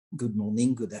Good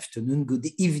morning, good afternoon, good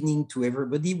evening to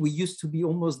everybody. We used to be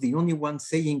almost the only one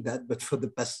saying that, but for the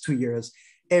past 2 years,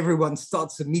 everyone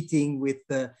starts a meeting with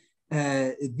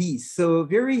these. So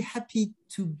very happy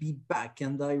to be back.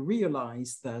 And I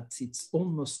realize that it's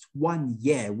almost 1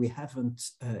 year we haven't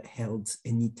held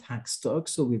any tax talk.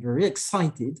 So we're very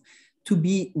excited to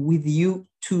be with you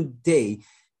today.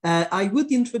 I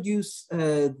would introduce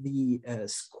the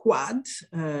squad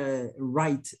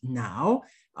right now.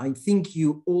 I think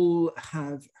you all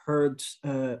have heard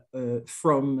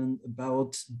from and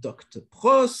about Dr.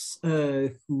 Pros,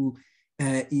 who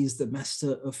is the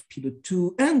master of Pillar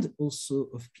 2 and also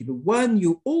of Pillar 1.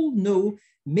 You all know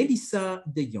Melissa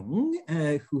de Jong,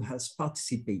 who has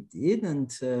participated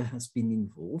and has been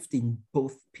involved in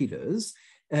both pillars.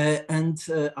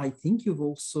 I think you've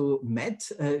also met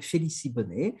Félicie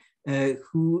Bonnet,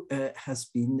 who has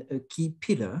been a key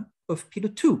pillar of Pillar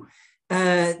 2.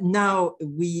 Now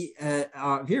we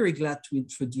are very glad to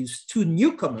introduce two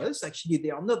newcomers. Actually, they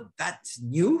are not that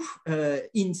new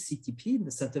in CTP, in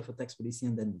the Center for Tax Policy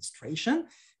and Administration,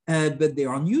 but they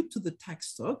are new to the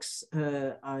tax talks.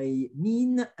 I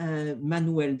mean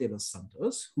Manuel de los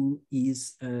Santos, who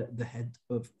is the head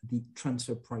of the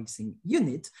transfer pricing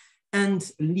unit,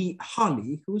 and Lee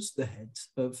Harley, who's the head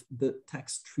of the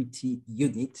tax treaty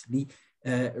unit. Lee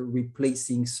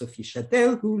replacing Sophie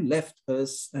Châtel, who left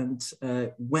us and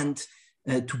went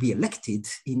to be elected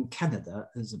in Canada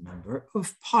as a member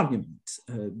of parliament.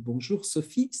 Bonjour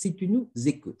Sophie, si tu nous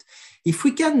écoutes. If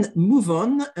we can move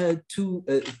on to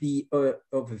the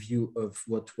overview of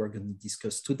what we're going to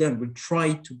discuss today, and we'll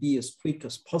try to be as quick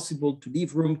as possible to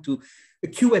leave room to a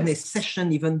Q&A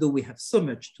session, even though we have so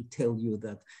much to tell you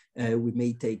that we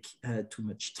may take too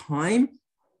much time.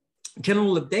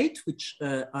 General update, which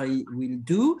I will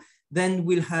do. Then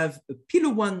we'll have a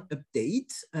Pillar 1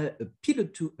 update, a Pillar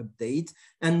 2 update,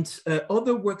 and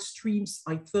other work streams.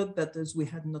 I thought that as we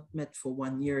had not met for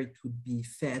 1 year, it would be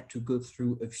fair to go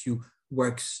through a few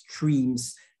work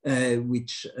streams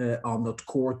which are not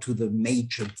core to the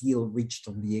major deal reached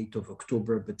on the 8th of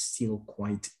October, but still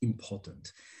quite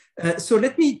important. So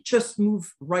let me just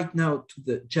move right now to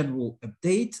the general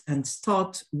update and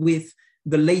start with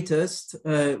the latest,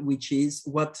 which is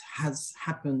what has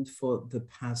happened for the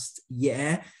past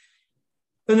year.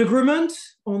 An agreement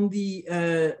on the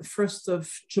 1st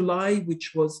of July,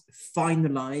 which was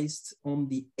finalized on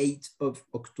the 8th of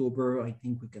October. I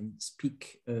think we can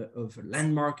speak of a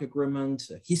landmark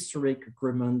agreement, a historic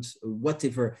agreement,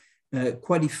 whatever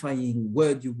qualifying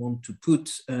word you want to put,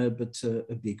 but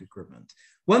a big agreement.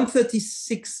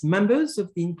 136 members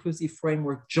of the inclusive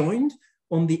framework joined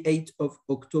on the 8th of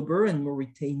October, and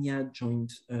Mauritania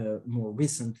joined more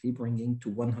recently, bringing to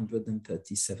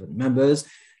 137 members.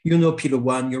 You know, Pillar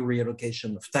 1, your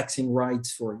reallocation of taxing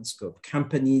rights for in-scope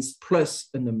companies, plus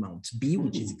an amount B,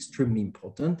 which is extremely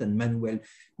important, and Manuel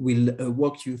will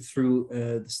walk you through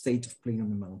the state of play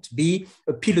on amount B.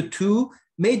 Pillar 2,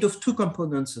 made of two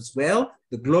components as well,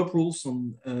 the global rules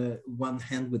on one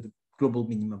hand with the global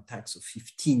minimum tax of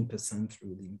 15%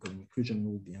 through the income inclusion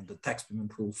rule and the tax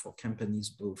payment rule for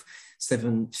companies above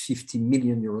 750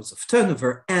 million euros of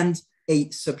turnover, and a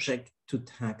subject to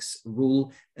tax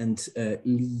rule. And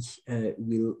Lee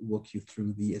will walk you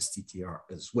through the STTR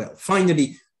as well.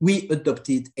 Finally, we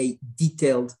adopted a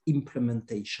detailed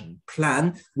implementation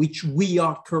plan, which we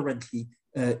are currently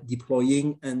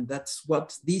deploying, and that's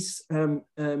what these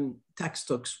tax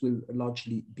talks will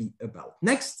largely be about.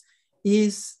 Next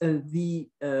is the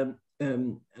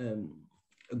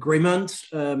agreement.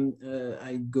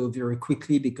 I go very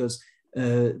quickly because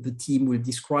the team will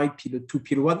describe Pillar 2,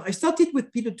 Pillar 1. I started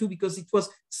with Pillar 2 because it was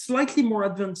slightly more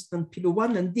advanced than Pillar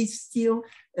 1, and this still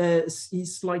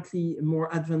is slightly more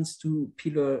advanced to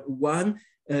Pillar 1.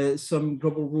 Some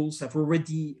global rules have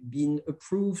already been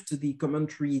approved. The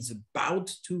commentary is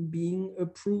about to being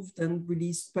approved and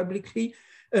released publicly.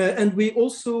 And we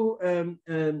also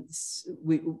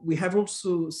we have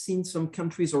also seen some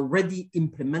countries already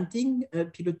implementing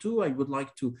Pillar 2. I would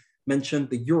like to mention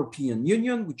the European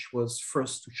Union, which was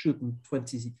first to shoot on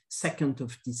 22nd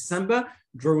of December,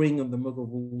 drawing on the model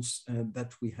rules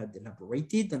that we had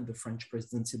elaborated. And the French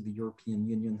presidency of the European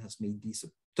Union has made this a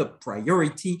top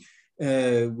priority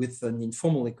with an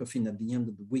informal ECOFIN at the end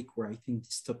of the week, where I think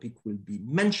this topic will be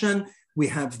mentioned. We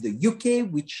have the UK,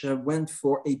 which went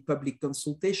for a public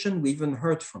consultation. We even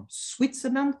heard from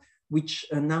Switzerland, which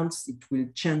announced it will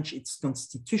change its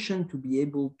constitution to be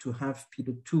able to have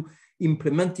Pillar 2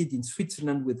 implemented in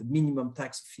Switzerland with a minimum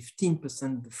tax of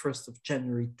 15% the 1st of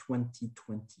January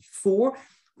 2024,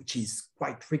 which is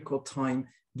quite record time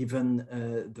given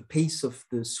the pace of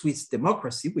the Swiss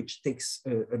democracy, which takes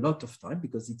a lot of time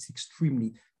because it's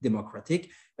extremely democratic.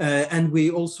 And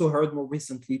we also heard more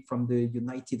recently from the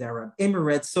United Arab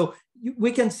Emirates. So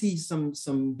we can see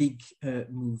some big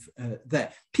move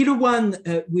there. Pillar 1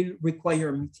 will require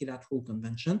a multilateral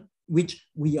convention, which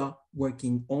we are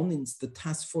working on. It's the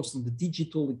task force on the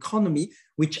digital economy,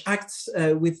 which acts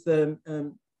with a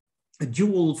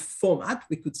dual format,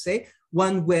 we could say,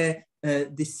 one where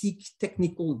they seek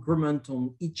technical agreement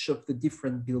on each of the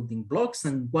different building blocks,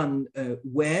 and one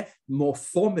where more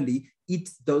formally it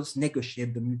does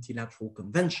negotiate the multilateral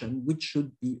convention, which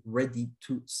should be ready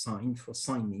to sign for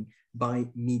signing by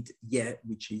mid-year,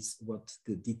 which is what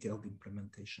the detailed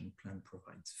implementation plan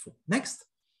provides for. Next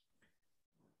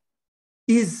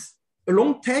is a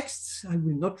long text. I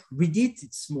will not read it.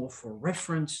 It's more for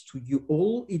reference to you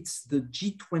all. It's the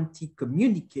G20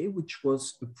 communique, which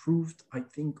was approved, I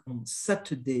think, on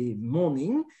Saturday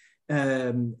morning.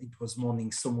 It was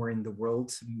morning somewhere in the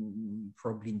world,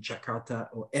 probably in Jakarta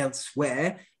or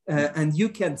elsewhere. And you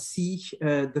can see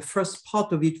the first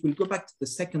part of it. We'll go back to the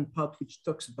second part, which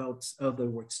talks about other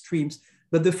work streams.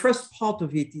 But the first part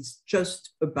of it is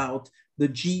just about the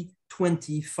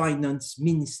G20 finance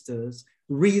ministers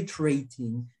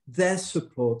reiterating their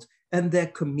support and their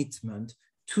commitment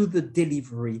to the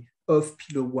delivery of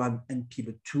Pillar 1 and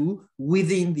Pillar 2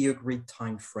 within the agreed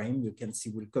time frame. You can see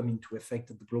will come into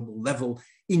effect at the global level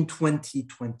in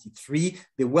 2023.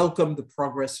 They welcome the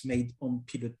progress made on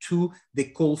Pillar 2. They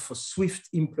call for swift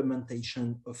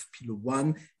implementation of Pillar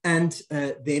 1, and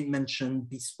they mention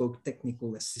bespoke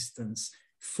technical assistance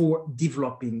for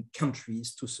developing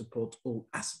countries to support all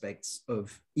aspects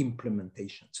of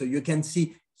implementation. So you can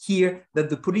see here that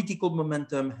the political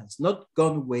momentum has not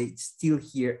gone away, it's still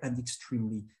here and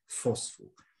extremely forceful.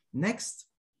 Next,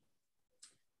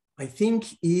 I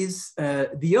think, is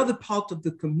the other part of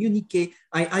the communique.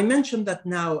 I mentioned that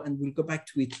now, and we'll go back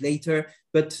to it later,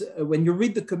 but when you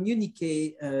read the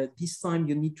communique, this time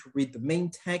you need to read the main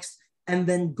text and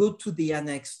then go to the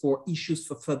annex for issues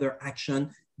for further action.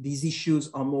 These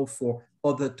issues are more for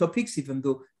other topics, even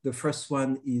though the first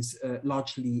one is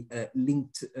largely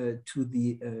linked to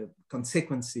the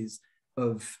consequences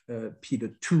of Pillar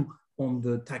 2 on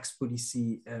the tax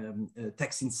policy,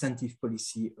 tax incentive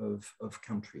policy of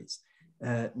countries.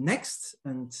 Next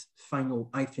and final,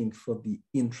 I think, for the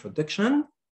introduction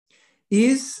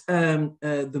is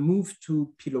the move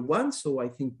to Pillar 1. So I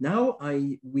think now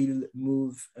I will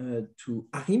move to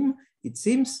Arim, it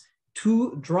seems,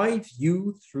 to drive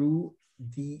you through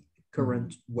the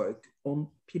current work on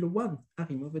Pillar 1.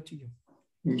 Arim, over to you.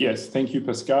 Yes, thank you,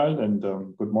 Pascal, and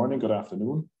good morning, good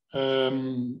afternoon.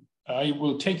 I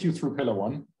will take you through Pillar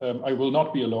 1. I will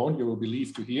not be alone, you will be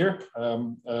relieved to hear.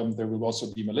 There will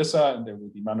also be Melissa and there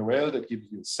will be Manuel that give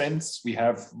you a sense. We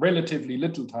have relatively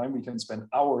little time. We can spend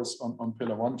hours on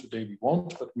Pillar 1. Today we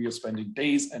won't, but we are spending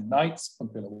days and nights on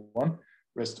Pillar 1,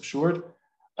 rest assured.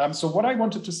 So what I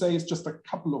wanted to say is just a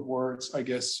couple of words, I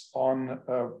guess, on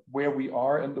where we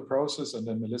are in the process, and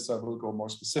then Melissa will go more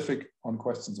specific on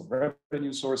questions of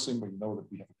revenue sourcing, where you know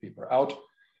that we have a paper out,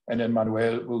 and then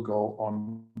Manuel will go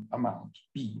on Amount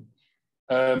B.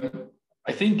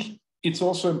 I think it's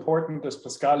also important, as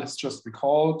Pascal has just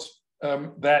recalled,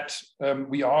 that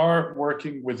we are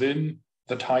working within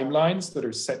the timelines that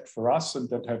are set for us and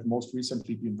that have most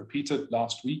recently been repeated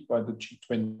last week by the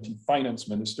G20 finance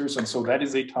ministers. And so that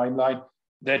is a timeline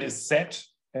that is set,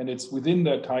 and it's within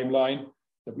that timeline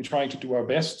that we're trying to do our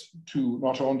best to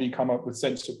not only come up with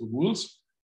sensible rules,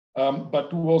 but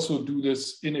to also do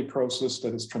this in a process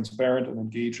that is transparent and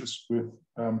engages with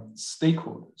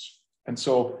stakeholders. And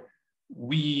so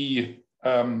we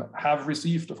have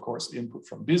received, of course, input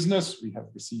from business. We have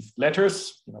received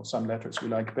letters, some letters we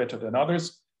like better than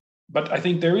others, but I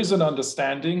think there is an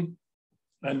understanding,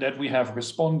 and that we have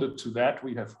responded to that.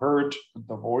 We have heard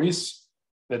the voice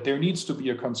that there needs to be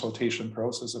a consultation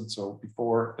process. And so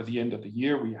before the end of the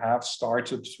year, we have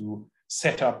started to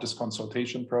set up this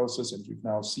consultation process. And you've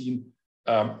now seen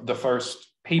the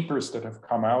first papers that have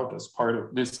come out as part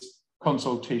of this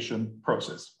consultation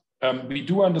process. We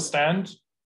do understand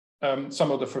some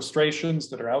of the frustrations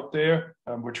that are out there.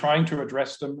 We're trying to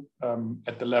address them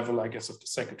at the level, I guess, of the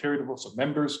secretariat, also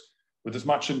members, with as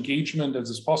much engagement as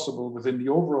is possible within the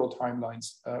overall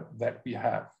timelines that we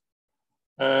have.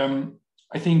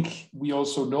 I think we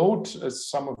also note, as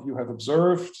some of you have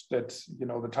observed, that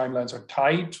the timelines are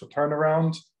tight for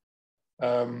turnaround.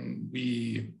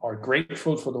 We are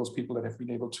grateful for those people that have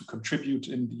been able to contribute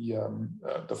in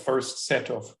the first set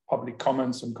of public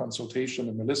comments and consultation,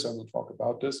 and Melissa will talk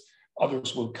about this.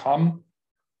 Others will come.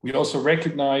 We also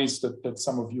recognize that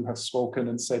some of you have spoken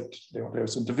and said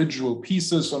there's individual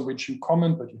pieces on which you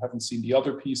comment, but you haven't seen the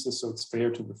other pieces, so it's fair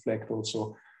to reflect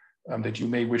also that you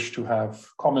may wish to have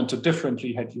commented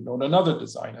differently had you known another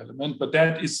design element. But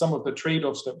that is some of the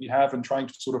trade-offs that we have in trying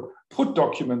to sort of put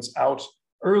documents out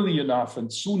early enough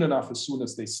and soon enough, as soon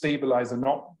as they stabilize, and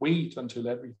not wait until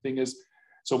everything is.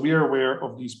 So we are aware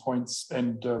of these points,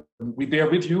 and we bear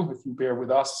with you if you bear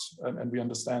with us, and we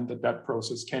understand that that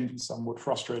process can be somewhat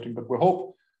frustrating, but we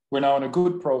hope we're now in a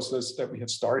good process that we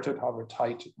have started, however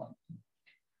tight it might be.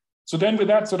 So then with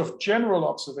that sort of general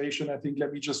observation, I think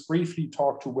let me just briefly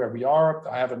talk to where we are.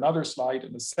 I have another slide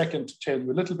in a second to tell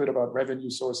you a little bit about revenue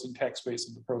sourcing, tax base,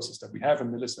 and the process that we have,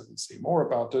 and Melissa will say more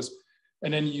about this.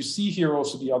 And then you see here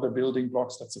also the other building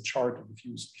blocks. That's a chart that we've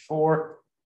used before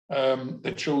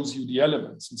that shows you the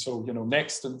elements. And so, you know,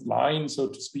 next in line, so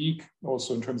to speak,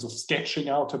 also in terms of sketching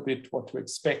out a bit what to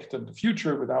expect in the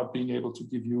future without being able to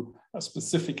give you a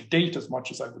specific date as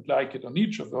much as I would like it on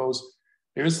each of those.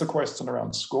 There is the question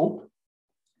around scope.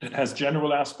 It has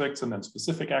general aspects and then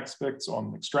specific aspects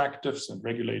on extractives and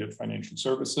regulated financial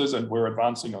services, and we're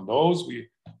advancing on those. We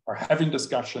are having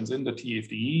discussions in the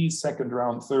TFDE, second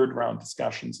round, third round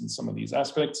discussions in some of these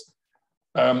aspects,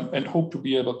 and hope to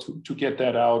be able to get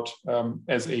that out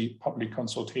as a public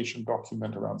consultation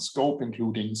document around scope,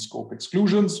 including scope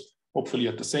exclusions, hopefully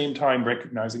at the same time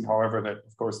recognizing, however, that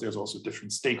of course there's also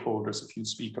different stakeholders if you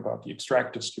speak about the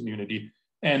extractives community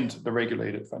and the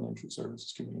regulated financial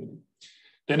services community.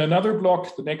 Then another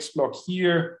block, the next block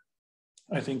here,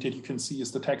 I think that you can see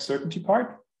is the tax certainty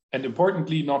part. And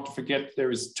importantly, not to forget,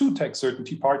 there is two tax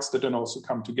certainty parts that then also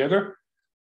come together.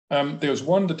 There's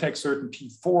one, the tax certainty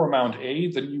for amount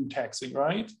A, the new taxing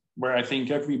right, where I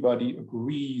think everybody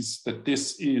agrees that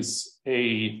this is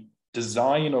a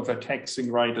design of a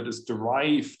taxing right that is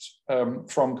derived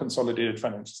from consolidated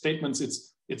financial statements.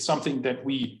 It's something that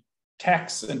we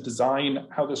tax and design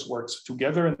how this works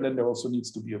together. And then there also needs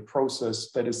to be a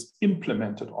process that is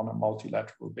implemented on a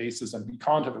multilateral basis. And we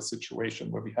can't have a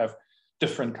situation where we have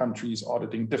different countries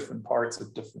auditing different parts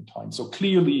at different times. So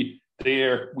clearly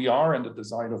there we are in the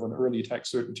design of an early tax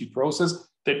certainty process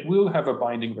that will have a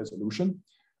binding resolution,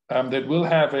 that will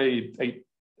have a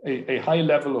high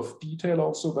level of detail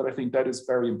also, but I think that is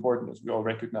very important as we all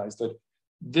recognize that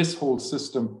this whole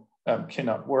system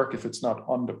cannot work if it's not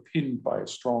underpinned by a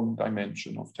strong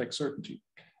dimension of tax certainty.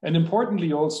 And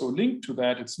importantly, also linked to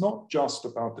that, it's not just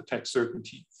about the tax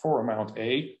certainty for amount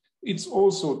A, it's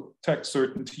also tax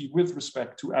certainty with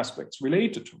respect to aspects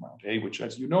related to amount A, which,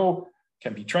 as you know,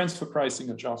 can be transfer pricing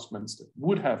adjustments that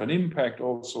would have an impact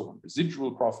also on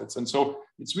residual profits. And so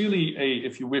it's really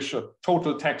if you wish, a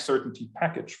total tax certainty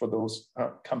package for those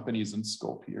companies in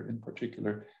scope here in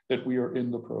particular that we are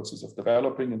in the process of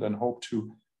developing and then hope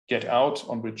to get out,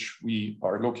 on which we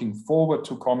are looking forward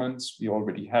to comments. We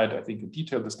already had, I think, a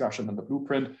detailed discussion on the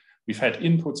blueprint. We've had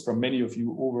inputs from many of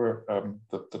you over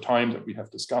the time that we have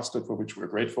discussed it, for which we're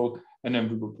grateful, and then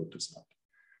we will put this out.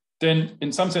 Then,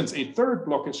 in some sense, a third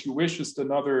block, as you wish, is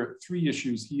another three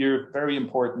issues here, very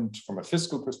important from a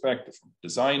fiscal perspective, from a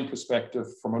design perspective,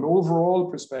 from an overall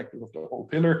perspective of the whole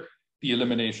pillar, the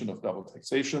elimination of double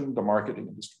taxation, the marketing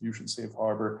and distribution safe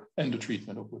harbor, and the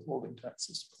treatment of withholding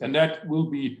taxes. And that will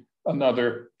be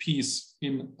another piece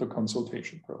in the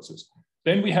consultation process.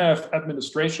 Then we have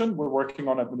administration. We're working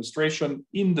on administration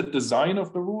in the design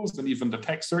of the rules and even the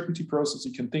tax certainty process.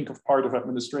 You can think of part of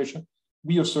administration.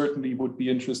 We certainly would be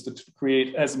interested to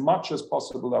create as much as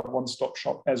possible a one-stop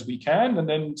shop as we can, and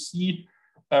then see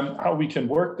how we can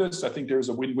work this. I think there's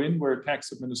a win-win where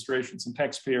tax administrations and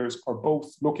taxpayers are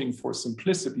both looking for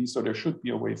simplicity, so there should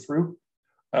be a way through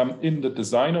in the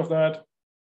design of that.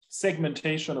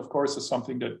 Segmentation, of course, is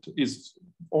something that is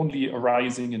only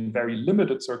arising in very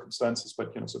limited circumstances,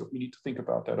 but sort of we need to think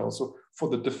about that also for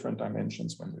the different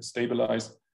dimensions when they're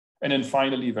stabilized. And then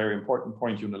finally, very important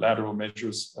point, unilateral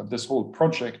measures. This whole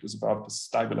project is about the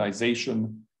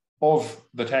stabilization of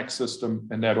the tax system,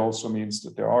 and that also means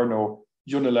that there are no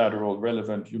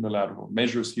relevant unilateral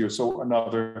measures here. So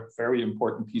another very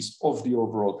important piece of the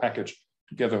overall package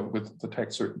together with the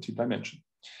tax certainty dimension.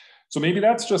 So maybe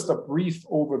that's just a brief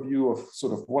overview of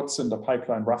sort of what's in the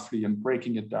pipeline roughly and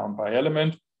breaking it down by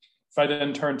element. If I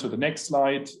then turn to the next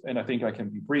slide, and I think I can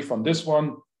be brief on this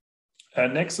one.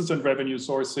 Nexus and revenue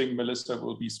sourcing, Melissa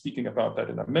will be speaking about that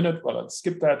in a minute, but I'll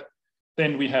skip that.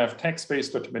 Then we have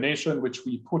tax-based determination, which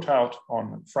we put out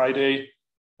on Friday.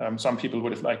 Some people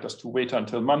would have liked us to wait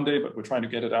until Monday, but we're trying to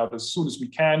get it out as soon as we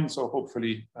can. So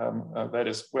hopefully that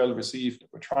is well received.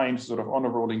 We're trying to sort of on a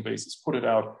rolling basis put it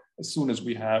out as soon as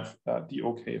we have the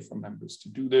okay from members to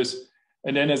do this.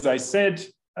 And then, as I said,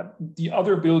 the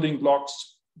other building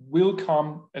blocks will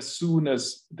come as soon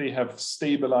as they have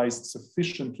stabilized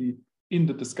sufficiently in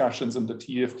the discussions in the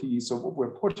TFT. So what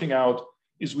we're putting out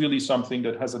is really something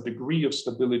that has a degree of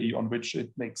stability on which it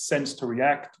makes sense to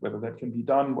react, whether that can be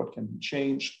done, what can be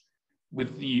changed,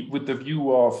 with the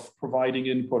view of providing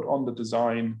input on the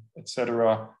design,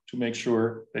 etc., to make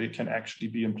sure that it can actually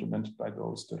be implemented by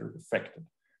those that are affected.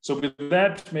 So with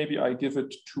that, maybe I give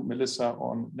it to Melissa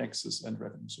on Nexus and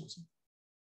revenue sourcing.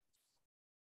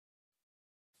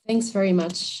 Thanks very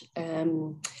much.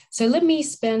 So let me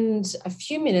spend a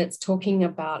few minutes talking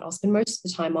about, I'll spend most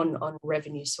of the time on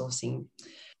revenue sourcing.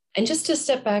 And just to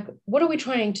step back, what are we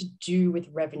trying to do with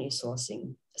revenue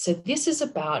sourcing? So this is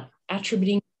about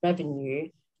attributing revenue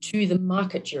to the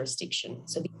market jurisdiction.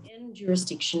 So the end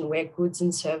jurisdiction where goods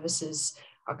and services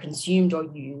are consumed or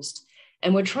used.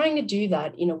 And we're trying to do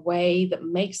that in a way that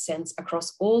makes sense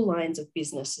across all lines of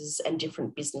businesses and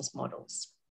different business models.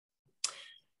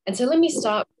 And so let me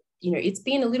start, it's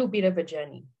been a little bit of a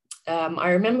journey.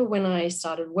 I remember when I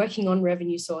started working on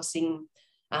revenue sourcing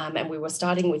and we were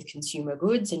starting with consumer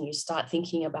goods, and you start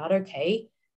thinking about, okay,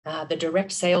 the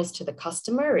direct sales to the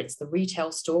customer, it's the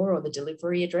retail store or the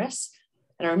delivery address.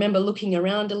 And I remember looking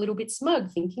around a little bit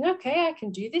smug, thinking, okay, I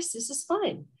can do this, this is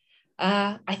fine.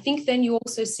 I think then you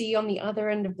also see on the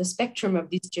other end of the spectrum of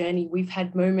this journey, we've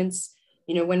had moments,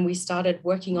 when we started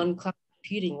working on cloud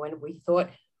computing, when we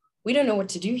thought, we don't know what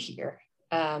to do here.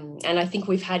 And I think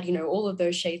we've had, all of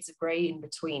those shades of gray in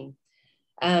between.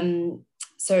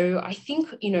 So I think,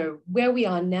 where we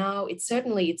are now, it's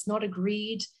not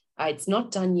agreed. It's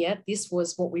not done yet. This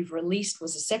was what we've released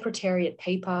was a secretariat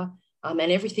paper. And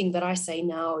everything that I say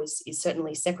now is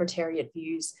certainly secretariat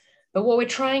views. But what we're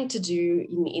trying to do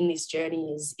in this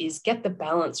journey is get the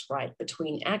balance right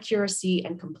between accuracy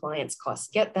and compliance costs,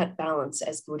 get that balance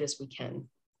as good as we can.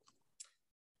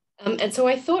 And so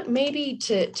I thought maybe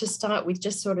to start with,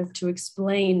 just sort of to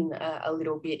explain a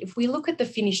little bit, if we look at the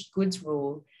finished goods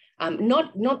rule,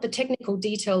 not the technical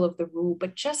detail of the rule,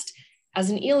 but just as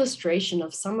an illustration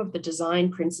of some of the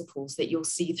design principles that you'll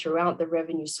see throughout the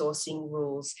revenue sourcing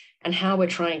rules and how we're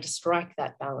trying to strike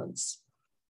that balance.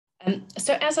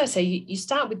 So as I say, you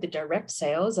start with the direct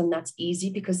sales, and that's easy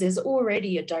because there's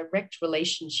already a direct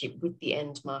relationship with the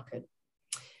end market.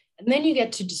 And then you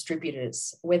get to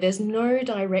distributors, where there's no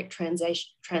direct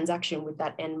transaction with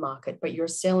that end market, but you're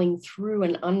selling through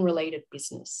an unrelated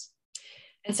business.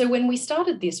 And so when we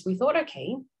started this, we thought,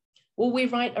 okay, well, we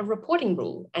write a reporting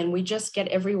rule and we just get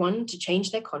everyone to change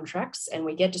their contracts, and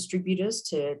we get distributors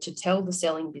to tell the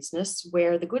selling business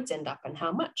where the goods end up and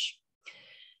how much.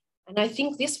 And I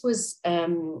think this was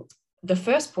the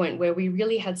first point where we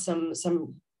really had some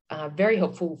very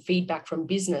helpful feedback from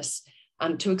business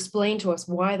to explain to us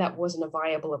why that wasn't a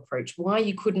viable approach, why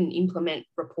you couldn't implement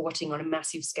reporting on a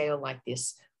massive scale like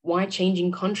this, why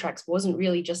changing contracts wasn't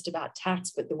really just about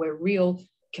tax, but there were real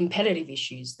competitive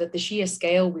issues, that the sheer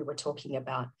scale we were talking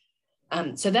about.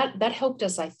 So that helped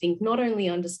us, I think, not only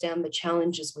understand the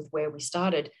challenges with where we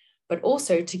started, but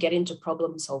also to get into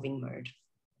problem-solving mode.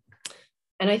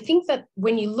 And I think that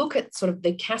when you look at sort of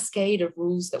the cascade of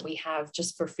rules that we have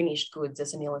just for finished goods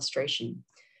as an illustration,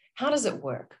 how does it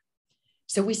work?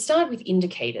 So we start with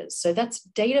indicators. So that's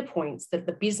data points that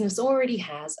the business already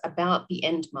has about the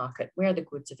end market, where the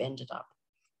goods have ended up.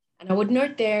 And I would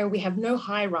note there, we have no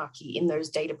hierarchy in those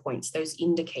data points, those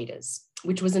indicators,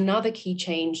 which was another key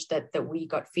change that we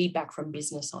got feedback from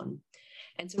business on.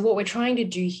 And so what we're trying to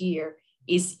do here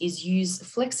is use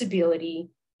flexibility,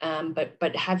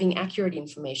 but having accurate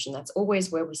information. That's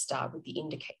always where we start with the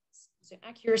indicators. So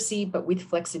accuracy, but with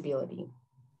flexibility.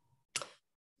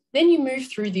 Then you move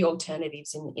through the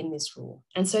alternatives in this rule.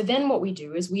 And so then what we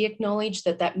do is we acknowledge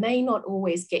that that may not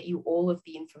always get you all of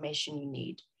the information you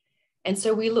need. And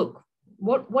so we look,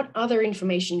 what other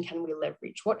information can we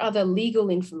leverage? What other legal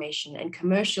information and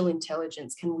commercial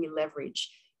intelligence can we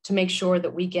leverage to make sure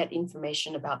that we get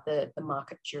information about the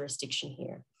market jurisdiction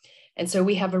here? And so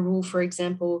we have a rule, for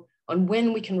example, on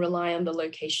when we can rely on the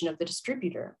location of the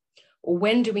distributor, or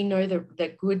when do we know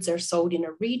that goods are sold in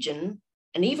a region.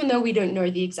 And even though we don't know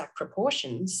the exact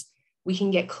proportions, we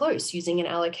can get close using an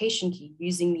allocation key,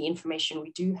 using the information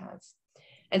we do have.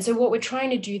 And so what we're trying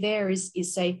to do there is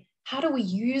say, how do we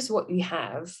use what we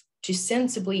have to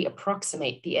sensibly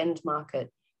approximate the end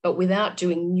market, but without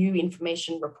doing new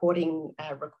information reporting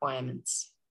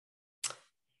requirements?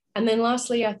 And then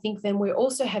lastly, I think then we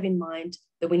also have in mind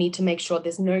that we need to make sure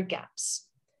there's no gaps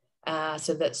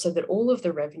so that all of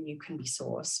the revenue can be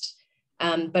sourced.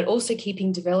 But also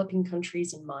keeping developing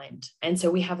countries in mind. And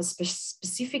so we have a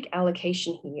specific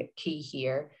allocation key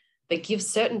here that gives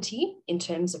certainty in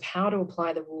terms of how to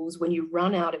apply the rules when you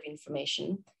run out of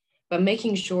information, but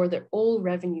making sure that all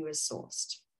revenue is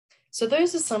sourced. So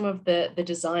those are some of the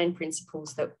design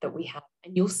principles that we have,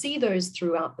 and you'll see those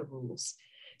throughout the rules.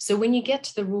 So when you get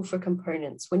to the rule for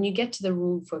components, when you get to the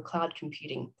rule for cloud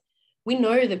computing, we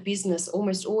know that business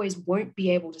almost always won't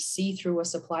be able to see through a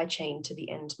supply chain to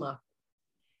the end market.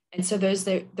 And so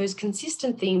those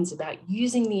consistent themes about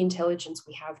using the intelligence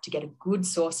we have to get a good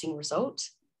sourcing result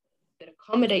that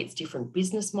accommodates different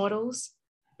business models,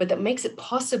 but that makes it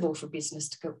possible for business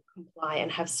to comply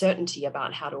and have certainty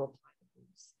about how to apply the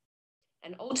rules.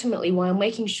 And ultimately, while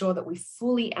making sure that we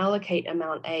fully allocate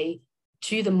amount A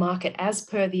to the market as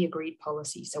per the agreed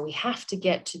policy. So we have to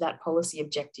get to that policy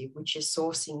objective, which is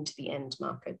sourcing to the end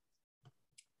market.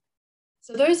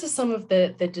 So those are some of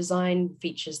the design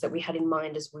features that we had in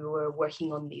mind as we were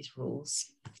working on these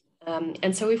rules.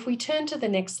 And so if we turn to the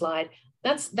next slide,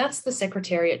 that's the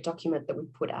Secretariat document that we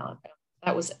put out.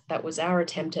 That was our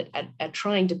attempt at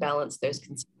trying to balance those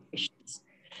considerations.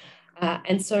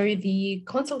 And so the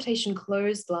consultation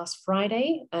closed last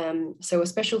Friday. So a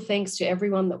special thanks to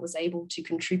everyone that was able to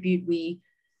contribute. We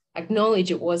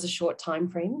acknowledge it was a short time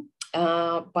frame,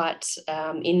 but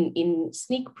in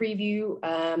sneak preview,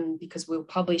 because we'll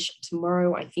publish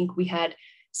tomorrow, I think we had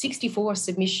 64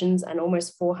 submissions and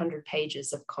almost 400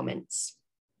 pages of comments.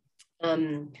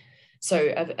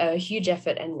 So a huge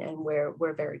effort, and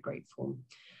we're very grateful.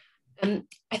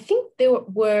 I think there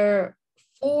were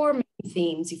 4 main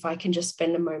themes, if I can just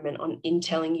spend a moment in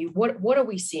telling you what are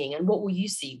we seeing and what will you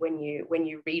see when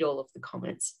you read all of the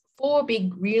comments. 4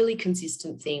 big, really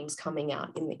consistent themes coming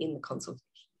out in the consultation.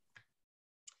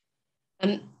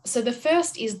 So the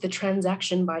first is the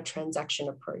transaction by transaction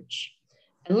approach.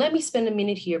 And let me spend a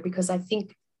minute here because I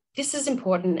think this is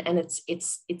important, and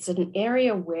it's an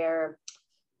area where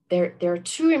there are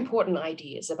 2 important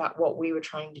ideas about what we were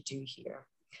trying to do here.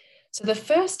 So the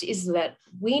first is that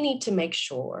we need to make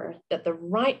sure that the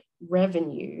right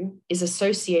revenue is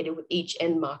associated with each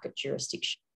end market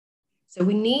jurisdiction. So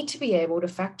we need to be able to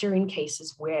factor in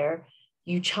cases where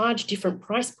you charge different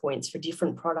price points for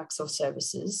different products or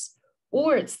services,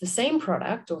 or it's the same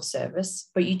product or service,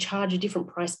 but you charge a different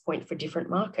price point for different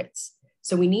markets.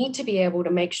 So we need to be able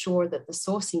to make sure that the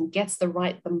sourcing gets the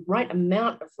right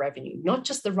amount of revenue, not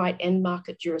just the right end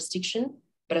market jurisdiction,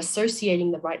 but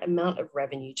associating the right amount of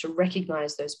revenue to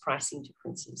recognize those pricing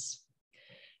differences.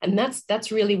 And that's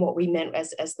really what we meant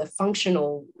as the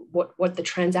functional, what the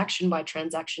transaction by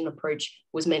transaction approach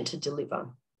was meant to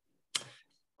deliver.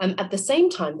 At the same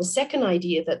time, the second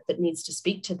idea that needs to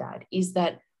speak to that is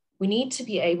that we need to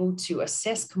be able to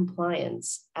assess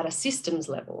compliance at a systems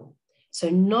level. So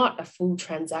not a full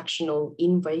transactional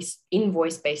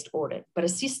invoice-based audit, but a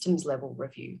systems level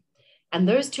review. And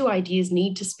those 2 ideas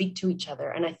need to speak to each other.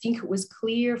 And I think it was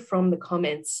clear from the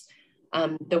comments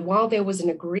that while there was an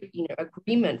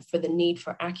agreement for the need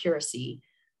for accuracy,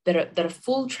 that a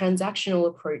full transactional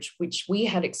approach, which we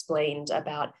had explained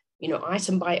about,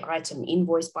 item by item,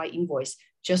 invoice by invoice,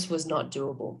 just was not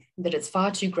doable, that it's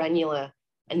far too granular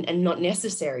and not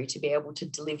necessary to be able to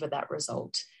deliver that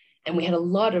result. And we had a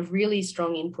lot of really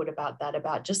strong input about that,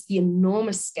 about just the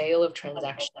enormous scale of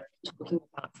transactions we're talking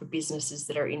about for businesses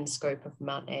that are in scope of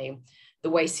Amount A, the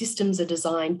way systems are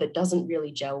designed that doesn't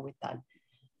really gel with that.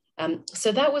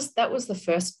 So that was the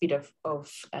first bit of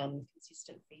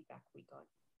consistent feedback we got.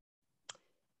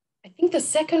 I think the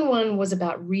second one was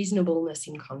about reasonableness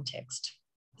in context.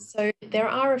 So there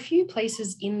are a few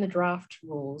places in the draft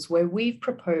rules where we've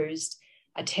proposed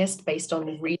a test based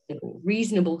on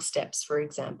reasonable steps, for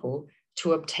example,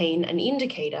 to obtain an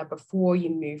indicator before you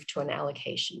move to an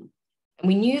allocation. And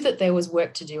we knew that there was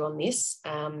work to do on this,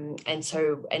 and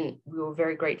we were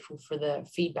very grateful for the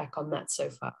feedback on that so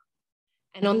far.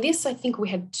 And on this, I think we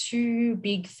had 2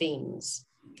 big themes.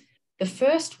 The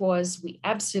first was,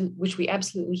 which we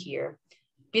absolutely hear,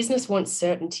 business wants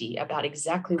certainty about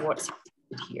exactly what's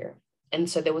here. And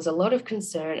so there was a lot of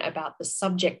concern about the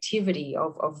subjectivity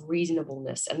of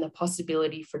reasonableness and the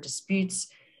possibility for disputes.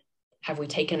 Have we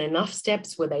taken enough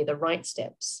steps? Were they the right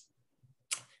steps?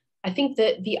 I think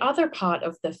that the other part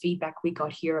of the feedback we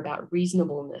got here about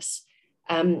reasonableness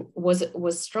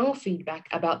was strong feedback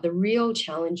about the real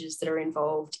challenges that are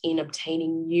involved in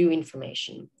obtaining new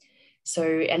information. So,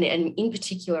 and in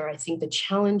particular, I think the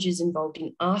challenges involved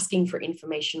in asking for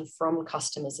information from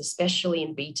customers, especially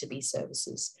in B2B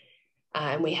services.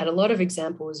 And we had a lot of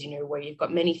examples, where you've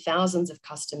got many thousands of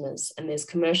customers and there's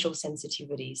commercial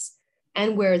sensitivities,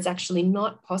 and where it's actually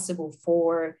not possible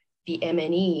for the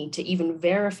MNE to even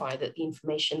verify that the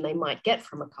information they might get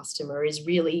from a customer is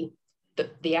really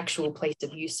the actual place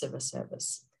of use of a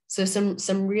service. So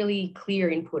some really clear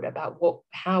input about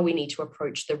how we need to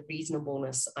approach the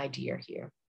reasonableness idea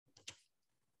here.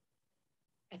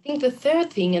 I think the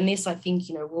third thing, and this I think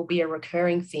will be a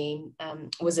recurring theme,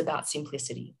 was about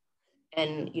simplicity.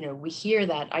 And, we hear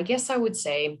that. I guess I would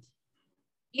say,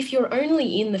 if you're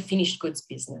only in the finished goods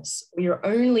business, or you're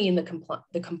only in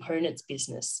the components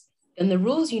business, then the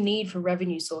rules you need for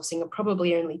revenue sourcing are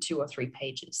probably only 2 or 3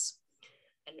 pages.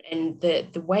 And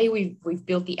the way we've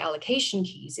built the allocation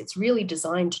keys, it's really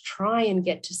designed to try and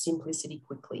get to simplicity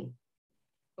quickly.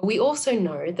 But we also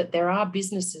know that there are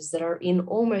businesses that are in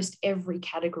almost every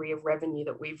category of revenue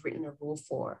that we've written a rule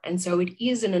for. And so it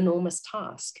is an enormous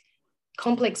task.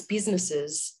 Complex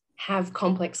businesses have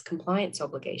complex compliance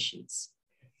obligations.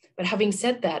 But having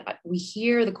said that, we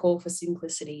hear the call for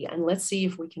simplicity, and let's see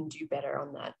if we can do better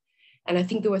on that. And I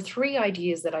think there were 3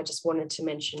 ideas that I just wanted to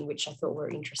mention, which I thought were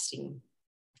interesting.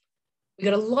 We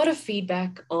got a lot of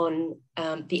feedback on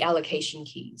the allocation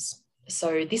keys.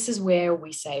 So this is where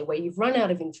we say, where you've run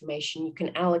out of information, you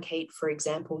can allocate, for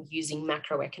example, using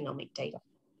macroeconomic data.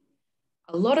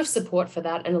 A lot of support for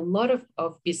that, and a lot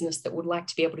of business that would like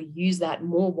to be able to use that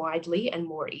more widely and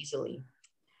more easily.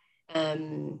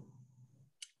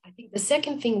 I think the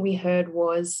second thing we heard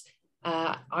was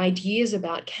ideas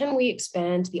about, can we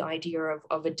expand the idea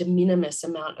of a de minimis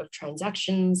amount of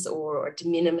transactions, or a de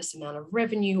minimis amount of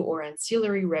revenue or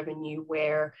ancillary revenue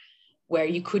where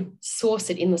you could source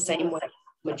it in the same way as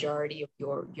the majority of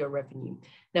your revenue.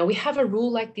 Now, we have a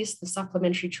rule like this, the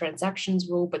supplementary transactions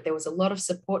rule, but there was a lot of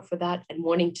support for that and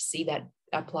wanting to see that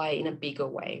apply in a bigger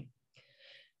way.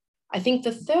 I think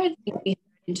the third thing we had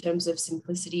in terms of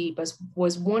simplicity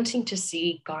was wanting to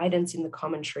see guidance in the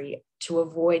commentary to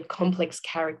avoid complex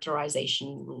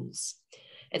characterization rules.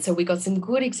 And so we got some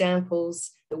good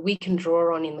examples that we can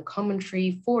draw on in the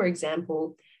commentary. For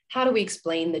example, how do we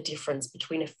explain the difference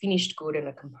between a finished good and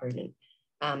a component?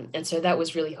 And so that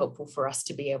was really helpful for us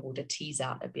to be able to tease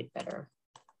out a bit better.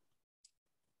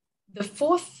 The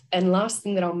fourth and last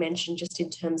thing that I'll mention, just in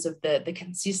terms of the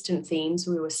consistent themes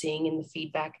we were seeing in the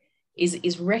feedback,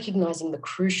 is recognizing the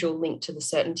crucial link to the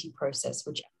certainty process,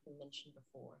 which I mentioned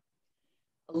before.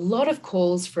 A lot of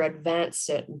calls for advanced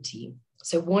certainty.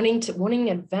 So wanting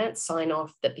advanced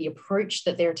sign-off that the approach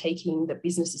that they're taking, that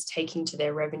business is taking to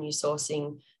their revenue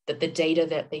sourcing, that the data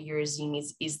that they're using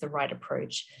is the right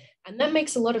approach. And that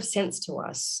makes a lot of sense to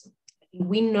us.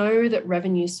 We know that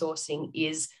revenue sourcing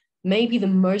is maybe the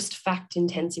most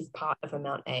fact-intensive part of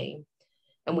Amount A.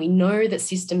 And we know that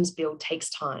systems build takes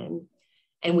time.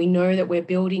 And we know that we're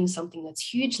building something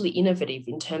that's hugely innovative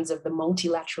in terms of the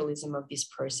multilateralism of this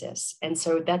process. And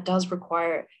so that does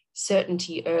require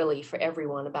certainty early for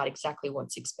everyone about exactly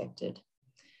what's expected.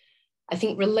 I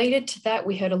think related to that,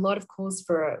 we heard a lot of calls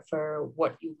for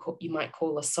what you might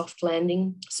call a soft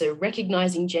landing. So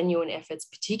recognizing genuine efforts,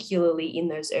 particularly in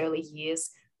those early years,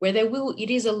 where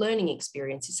it is a learning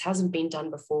experience. This hasn't been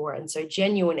done before. And so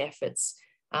genuine efforts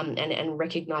and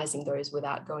recognizing those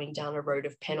without going down a road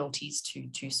of penalties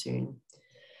too soon.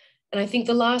 And I think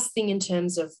the last thing in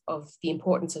terms of the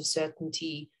importance of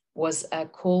certainty was a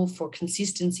call for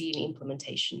consistency in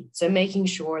implementation. So making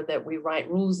sure that we write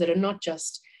rules that are not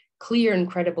just clear and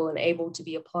credible and able to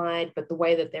be applied, but the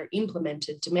way that they're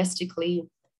implemented domestically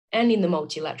and in the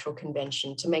multilateral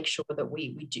convention to make sure that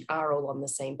we are all on the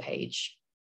same page.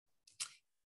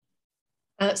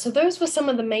 So those were some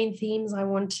of the main themes I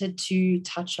wanted to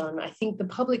touch on. I think the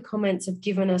public comments have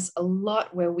given us a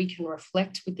lot where we can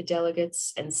reflect with the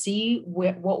delegates and see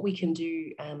what we can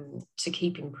do to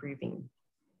keep improving.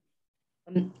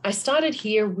 I started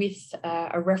here with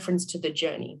a reference to the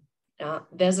journey.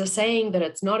 There's a saying that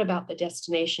it's not about the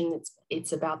destination,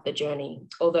 it's about the journey.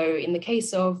 Although in the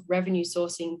case of revenue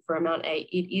sourcing for Amount A,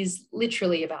 it is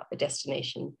literally about the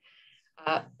destination.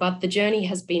 But the journey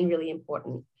has been really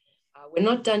important. We're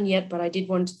not done yet, but I did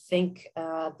want to thank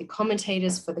the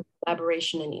commentators for the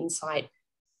collaboration and insight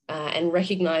and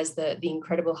recognize the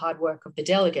incredible hard work of the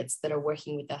delegates that are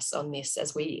working with us on this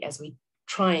as we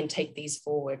try and take these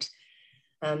forward.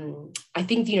 I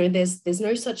think, there's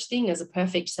no such thing as a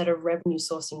perfect set of revenue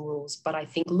sourcing rules, but I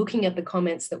think looking at the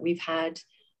comments that we've had,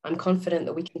 I'm confident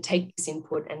that we can take this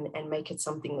input and make it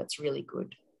something that's really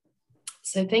good.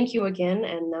 So thank you again.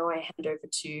 And now I hand over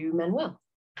to Manuel.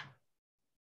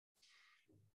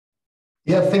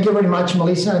 Yeah, thank you very much,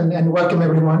 Melissa, and welcome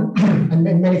everyone.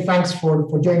 and many thanks for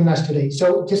joining us today.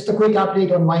 So just a quick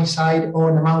update on my side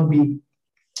on Amount B.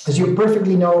 As you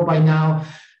perfectly know by now,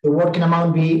 the work in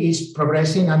Amount B is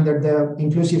progressing under the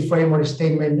Inclusive Framework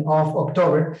Statement of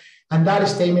October, and that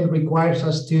statement requires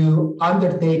us to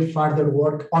undertake further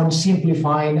work on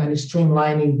simplifying and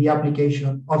streamlining the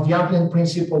application of the Upland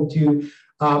principle to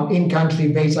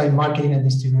in-country baseline marketing and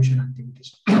distribution activities.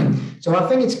 activities. So I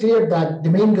think it's clear that the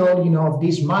main goal, of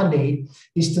this mandate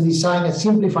is to design a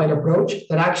simplified approach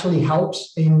that actually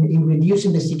helps in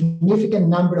reducing the significant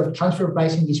number of transfer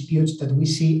pricing disputes that we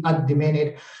see at the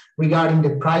minute regarding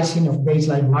the pricing of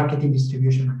baseline marketing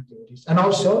distribution activities, and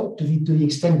also to the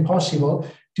extent possible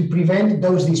to prevent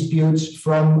those disputes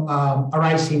from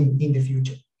arising in the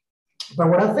future. But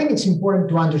what I think it's important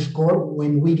to underscore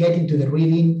when we get into the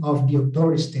reading of the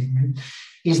October statement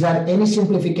is that any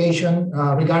simplification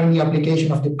regarding the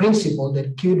application of the principle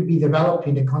that could be developed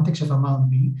in the context of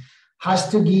Amount B has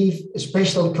to give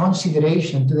special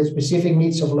consideration to the specific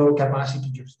needs of low capacity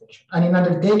jurisdiction. And in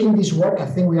undertaking this work, I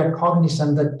think we are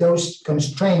cognizant that those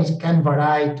constraints can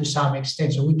vary to some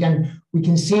extent. So we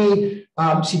can see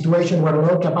situations where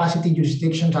low capacity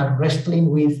jurisdictions are wrestling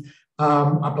with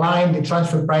applying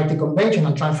the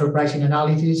conventional transfer pricing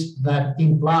analysis that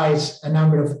implies a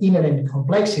number of inherent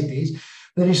complexities.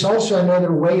 There is also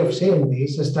another way of saying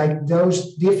this, is like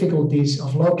those difficulties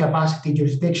of low capacity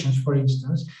jurisdictions, for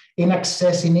instance, in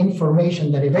accessing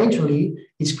information that eventually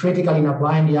is critical in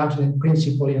applying the absolute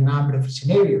principle in a number of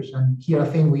scenarios. And here I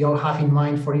think we all have in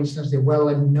mind, for instance, the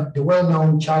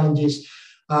well-known challenges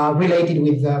related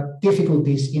with the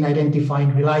difficulties in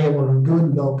identifying reliable or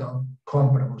good local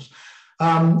comparables.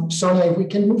 Sonia, if we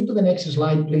can move to the next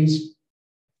slide, please.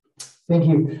 Thank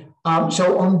you.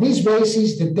 So on this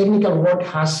basis, the technical work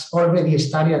has already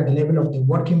started at the level of the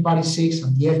Working Party 6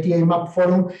 and the FTA MAP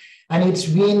Forum, and it's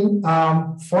been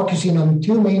focusing on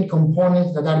two main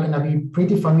components that are going to be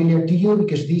pretty familiar to you,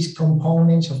 because these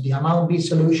components of the Amount B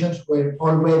solutions were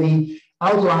already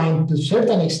outlined to a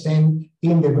certain extent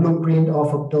in the blueprint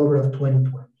of October of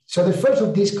 2020. So the first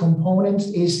of these components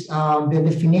is the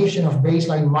definition of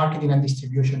baseline marketing and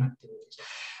distribution activities.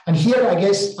 And here, I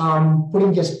guess,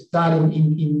 putting just that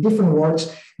in different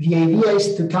words, the idea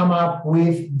is to come up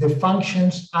with the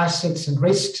functions, assets, and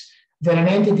risks that an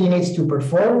entity needs to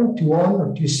perform, to own,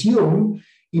 or to assume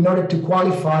in order to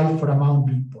qualify for Amount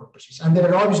B purposes. And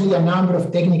there are obviously a number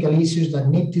of technical issues that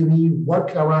need to be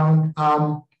worked around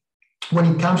when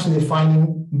it comes to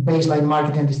defining baseline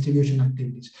marketing and distribution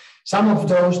activities. Some of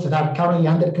those that are currently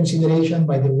under consideration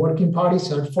by the working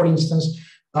parties are, for instance,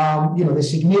 the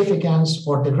significance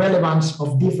or the relevance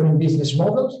of different business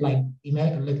models. Like,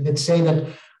 let's say that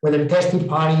whether a tested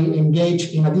party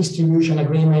engaged in a distribution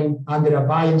agreement under a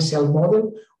buy and sell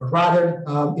model, or rather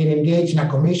it engaged in a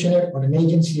commissioner or an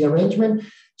agency arrangement.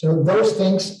 So those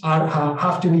things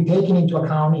have to be taken into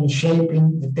account in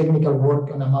shaping the technical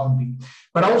work on Amount B.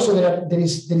 But also there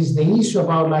is the issue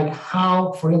about like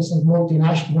how, for instance,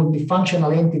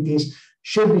 multifunctional entities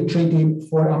should be treated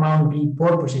for Amount B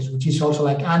purposes, which is also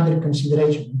like under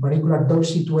consideration. In particular,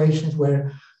 those situations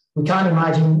where we can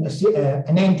imagine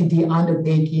an entity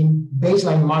undertaking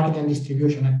baseline market and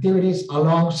distribution activities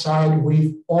alongside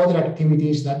with other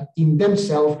activities that in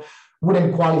themselves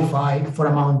wouldn't qualify for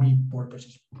Amount B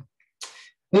purposes.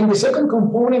 Then the second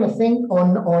component, I think,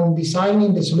 on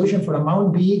designing the solution for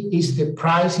Amount B is the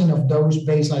pricing of those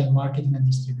baseline marketing and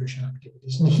distribution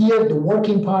activities. And here, the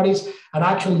working parties are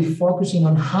actually focusing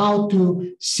on how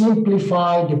to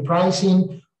simplify the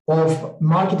pricing of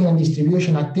marketing and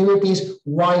distribution activities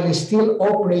while still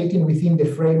operating within the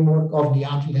framework of the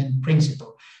absolute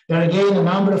principle. There are, again, a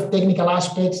number of technical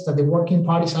aspects that the working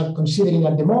parties are considering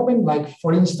at the moment, like,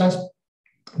 for instance,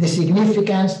 the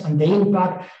significance and the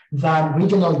impact that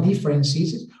regional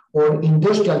differences or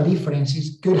industrial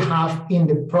differences could have in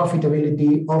the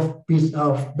profitability of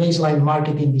baseline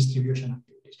marketing distribution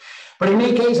activities. But in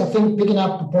any case, I think picking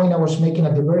up the point I was making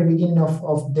at the very beginning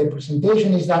of the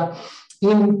presentation is that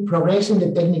in progressing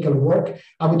the technical work,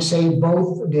 I would say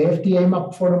both the FTA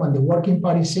MAP Forum and the Working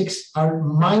Party 6 are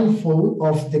mindful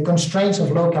of the constraints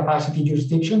of low capacity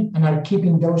jurisdiction and are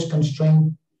keeping those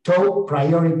constraints top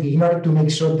priority in order to make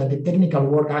sure that the technical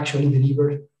work actually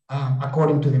delivers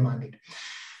according to the mandate.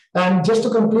 And just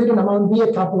to conclude on Amount B,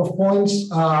 a couple of points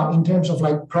in terms of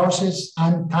like process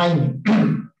and timing.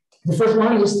 The first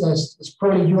one is, as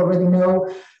probably you already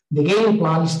know, the game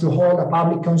plan is to hold a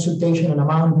public consultation on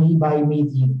Amount B by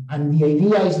mid-year. And the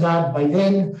idea is that by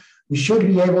then, we should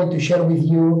be able to share with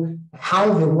you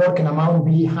how the work on Amount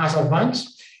B has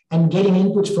advanced, and getting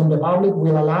inputs from the public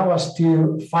will allow us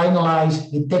to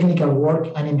finalize the technical work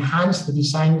and enhance the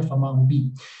design of Amount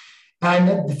B.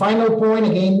 And the final point,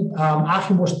 again,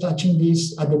 Achim was touching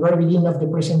this at the very beginning of the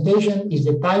presentation, is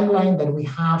the timeline that we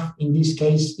have in this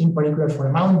case, in particular for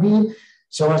Amount B.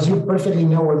 So as you perfectly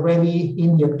know already,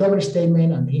 in the October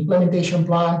statement and the implementation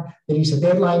plan, there is a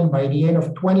deadline by the end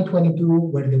of 2022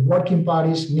 where the working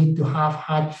parties need to have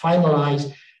had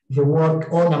finalized the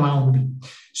work on amount B.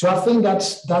 So I think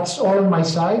that's all on my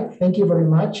side. Thank you very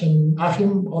much. And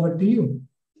Achim, over to you.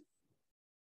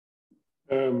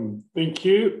 Thank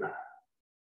you.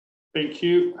 Thank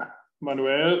you,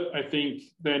 Manuel. I think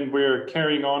then we're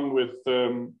carrying on with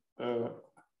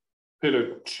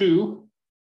pillar 2.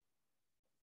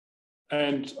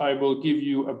 And I will give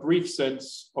you a brief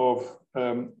sense of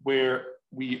where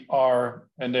we are.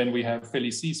 And then we have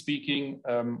Félicie speaking,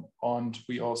 and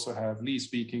we also have Lee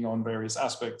speaking on various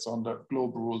aspects on the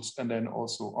global rules, and then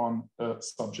also on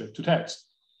subject to tax.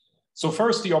 So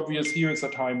first, the obvious, here is a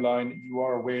timeline. You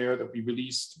are aware that we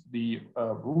released the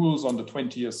rules on the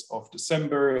 20th of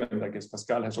December, and I guess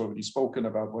Pascal has already spoken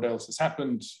about what else has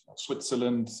happened.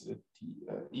 Switzerland, the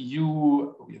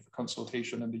EU, we have a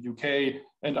consultation in the UK,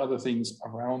 and other things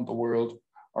around the world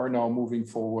are now moving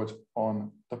forward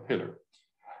on the pillar.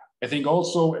 I think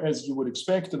also, as you would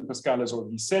expect, and Pascal has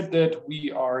already said that,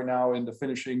 we are now in the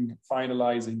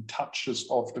finalizing touches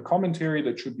of the commentary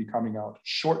that should be coming out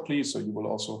shortly. So you will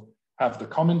also have the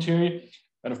commentary.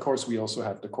 And of course, we also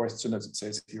have the question, as it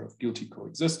says here, of guilty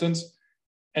coexistence.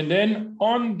 And then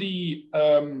on the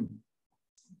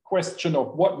question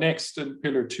of what next in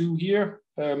pillar 2 here,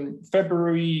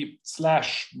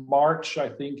 February/March, I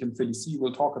think, and Félicie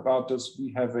will talk about this,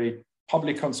 we have a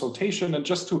public consultation. And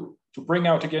just to bring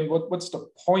out again, what's the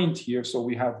point here? So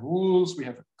we have rules, we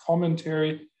have a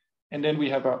commentary, and then we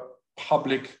have a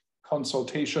public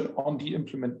consultation on the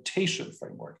implementation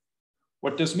framework.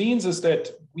 What this means is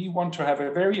that we want to have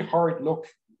a very hard look,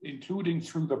 including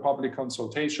through the public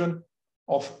consultation,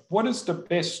 of what is the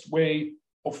best way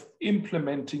of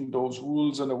implementing those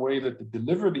rules in a way that they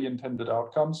deliver the intended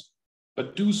outcomes,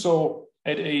 but do so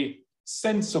at a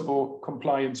sensible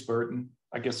compliance burden,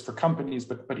 I guess, for companies,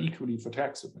 but equally for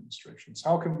tax administrations.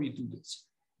 How can we do this?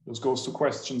 This goes to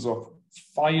questions of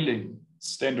filing,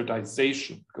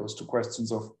 standardization, it goes to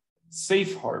questions of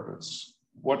safe harbors.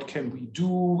 What can we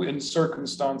do in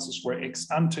circumstances where ex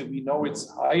ante we know it's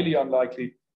highly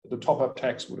unlikely that the top-up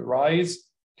tax would arise?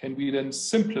 Can we then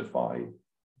simplify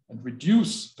and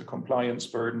reduce the compliance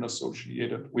burden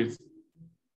associated with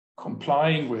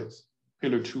complying with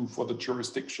Pillar 2 for the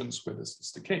jurisdictions where this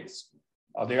is the case?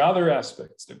 Are there other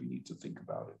aspects that we need to think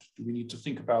about it? Do we need to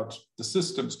think about the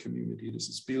systems community? This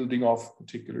is building off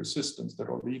particular systems that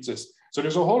already exist. So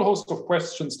there's a whole host of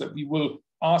questions that we will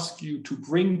ask you to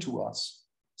bring to us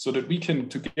so that we can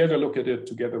together look at it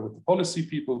together with the policy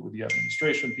people, with the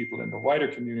administration people, and the wider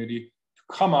community to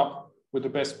come up with the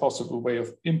best possible way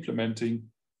of implementing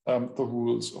the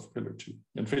rules of Pillar 2.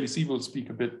 And Félicie will speak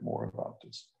a bit more about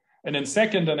this. And then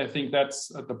second, and I think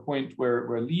that's at the point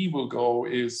where Lee will go,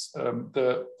 is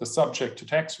the subject to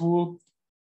tax rule,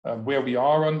 where we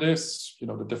are on this,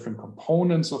 the different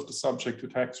components of the subject to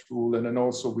tax rule. And then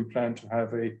also we plan to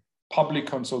have a public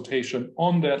consultation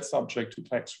on that subject to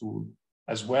tax rule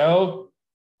as well,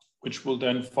 which will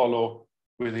then follow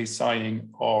with a signing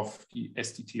of the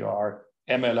STTR,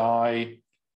 MLI,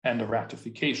 and a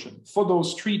ratification for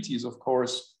those treaties, of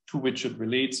course, to which it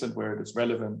relates and where it is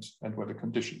relevant and where the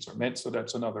conditions are met. So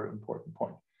that's another important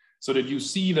point. So that you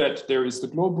see that there is the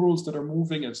global rules that are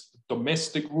moving as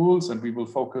domestic rules, and we will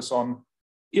focus on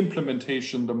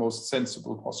implementation the most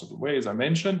sensible possible way, as I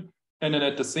mentioned. And then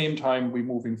at the same time, we're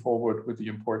moving forward with the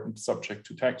important subject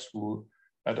to tax rule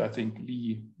that I think,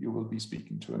 Lee, you will be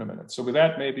speaking to in a minute. So with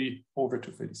that, maybe over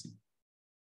to Félicie.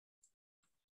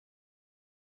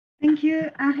 Thank you,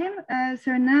 Achim.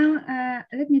 So now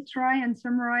let me try and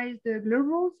summarize the global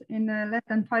rules in less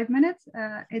than 5 minutes.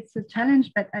 It's a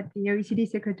challenge, but at the OECD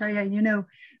Secretariat,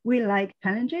 we like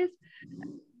challenges.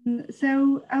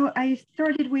 So I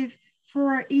started with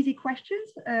 4 easy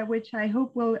questions, which I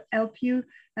hope will help you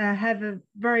have a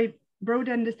very broad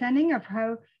understanding of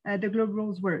how the global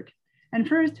rules work. And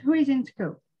first, who is in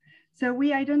scope? So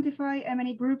we identify how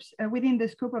many groups within the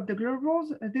scope of the global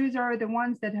rules. Those are the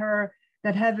ones that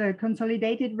have a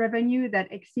consolidated revenue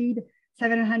that exceed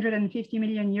 750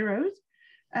 million euros.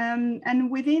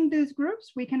 And within those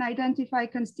groups, we can identify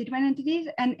constituent entities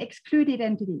and excluded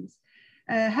entities.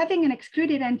 Having an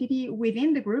excluded entity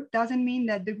within the group doesn't mean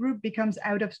that the group becomes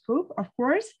out of scope, of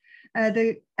course.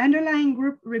 The underlying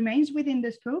group remains within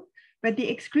the scope, but the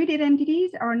excluded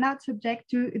entities are not subject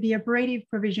to the operative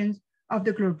provisions of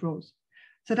the global rules.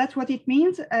 So that's what it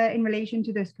means in relation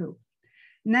to the scope.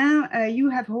 Now, you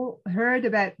have heard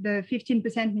about the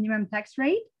 15% minimum tax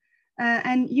rate,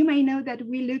 and you may know that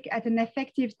we look at an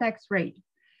effective tax rate.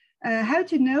 How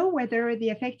to know whether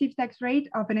the effective tax rate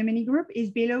of an M&E group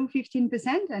is below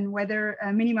 15% and whether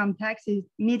a minimum tax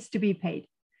needs to be paid.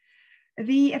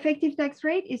 The effective tax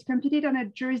rate is computed on a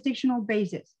jurisdictional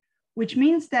basis. which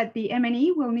means that the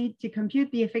M&E will need to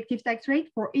compute the effective tax rate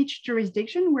for each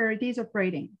jurisdiction where it is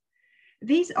operating.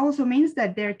 This also means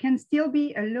that there can still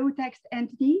be a low tax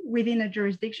entity within a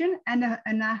jurisdiction and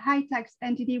a high tax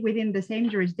entity within the same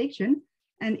jurisdiction.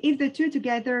 And if the two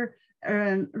together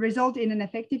result in an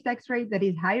effective tax rate that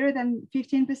is higher than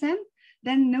 15%,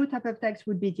 then no top-up tax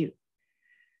would be due.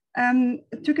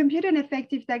 To compute an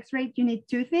effective tax rate, you need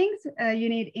two things. You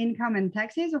need income and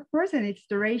taxes, of course, and it's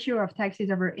the ratio of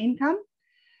taxes over income.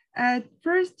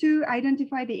 First, to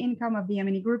identify the income of the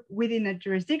M&E group within a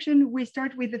jurisdiction, we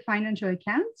start with the financial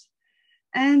accounts,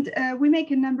 and we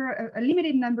make a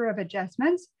limited number of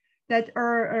adjustments that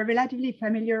are relatively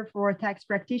familiar for tax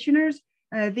practitioners.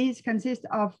 These consist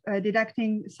of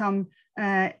deducting some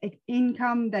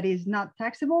income that is not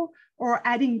taxable or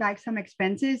adding back some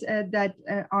expenses that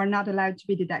are not allowed to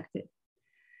be deducted.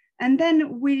 And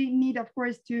then we need, of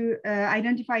course, to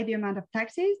identify the amount of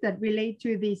taxes that relate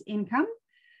to this income.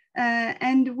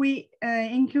 And we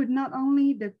include not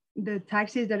only the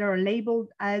taxes that are labeled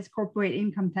as corporate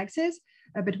income taxes,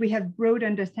 but we have broad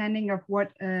understanding of what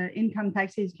income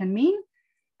taxes can mean.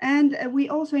 And we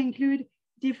also include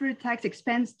deferred tax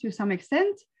expense to some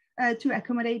extent to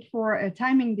accommodate for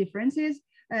timing differences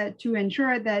to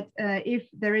ensure that if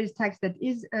there is tax that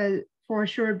is for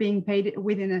sure being paid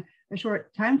within a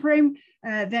short time frame,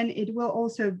 then it will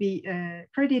also be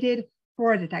credited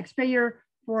for the taxpayer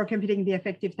for computing the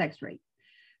effective tax rate.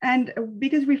 And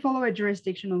because we follow a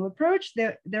jurisdictional approach,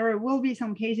 there will be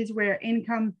some cases where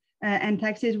income and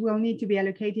taxes will need to be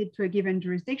allocated to a given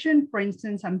jurisdiction. For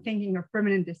instance, I'm thinking of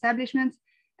permanent establishments,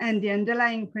 and the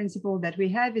underlying principle that we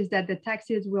have is that the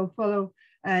taxes will follow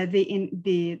the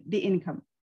income.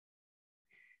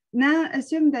 Now,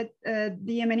 assume that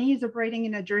the M&E is operating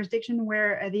in a jurisdiction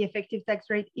where the effective tax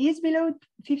rate is below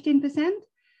 15%.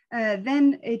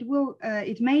 Then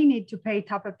it may need to pay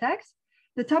top-up tax.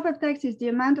 The top-up tax is the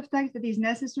amount of tax that is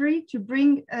necessary to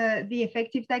bring the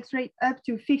effective tax rate up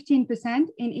to 15%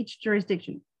 in each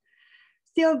jurisdiction.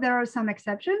 Still, there are some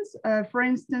exceptions. For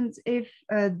instance, if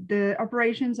the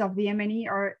operations of the M&E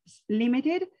are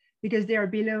limited because they are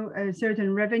below a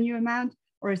certain revenue amount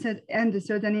or a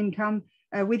certain income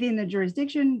within the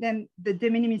jurisdiction, then the de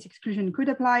minimis exclusion could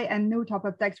apply and no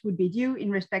top-up tax would be due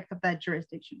in respect of that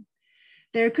jurisdiction.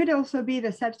 There could also be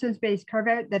the substance-based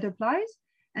carve-out that applies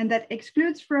and that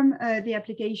excludes from the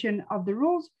application of the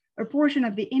rules a portion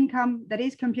of the income that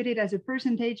is computed as a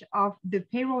percentage of the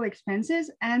payroll expenses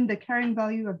and the carrying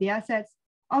value of the assets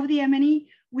of the M&E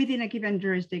within a given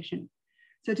jurisdiction.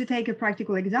 So to take a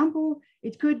practical example,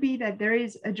 it could be that there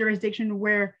is a jurisdiction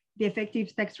where the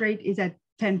effective tax rate is at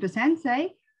 10%,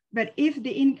 say, but if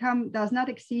the income does not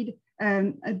exceed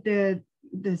the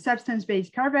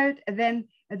substance-based carve-out, then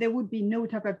there would be no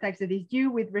top-up tax that is due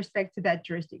with respect to that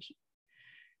jurisdiction.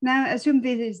 Now, assume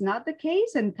this is not the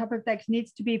case and top-up tax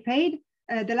needs to be paid.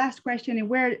 The last question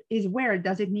is where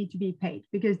does it need to be paid?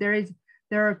 Because there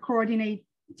are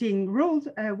coordinating rules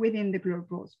within the group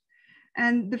rules.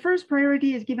 And the first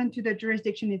priority is given to the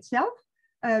jurisdiction itself,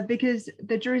 because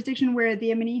the jurisdiction where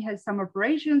the M&E has some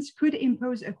operations could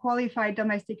impose a qualified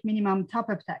domestic minimum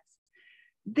top-up tax.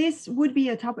 This would be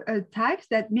a tax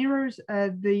that mirrors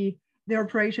the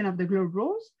operation of the group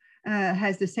rules,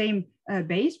 has the same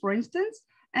base, for instance,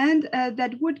 and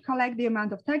that would collect the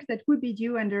amount of tax that would be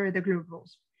due under the group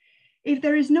rules. If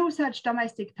there is no such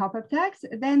domestic top-up tax,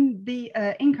 then the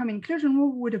income inclusion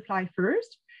rule would apply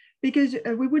first, because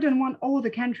we wouldn't want all the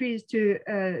countries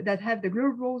that have the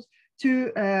group rules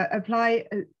to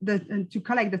to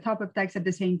collect the top-up tax at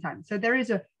the same time. So there is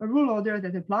a rule order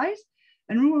that applies,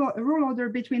 a rule order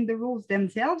between the rules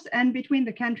themselves and between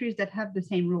the countries that have the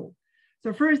same rule.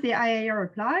 So first, the IAR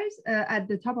applies at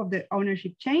the top of the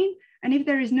ownership chain. And if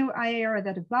there is no IAR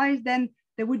that applies, then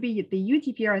there would be the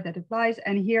UTPR that applies.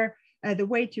 And here, the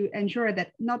way to ensure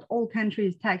that not all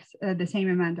countries tax the same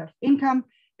amount of income,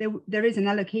 there is an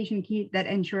allocation key that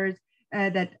ensures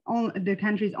that all the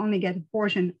countries only get a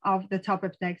portion of the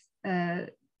top-up tax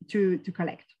to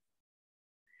collect.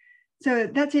 So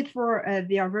that's it for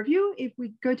the overview. If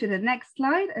we go to the next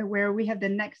slide, where we have the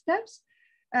next steps,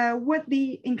 what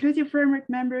the inclusive framework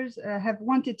members have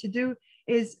wanted to do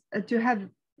is to have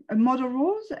model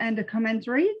rules and a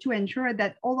commentary to ensure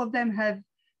that all of them have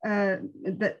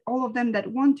that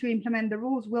want to implement the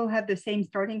rules will have the same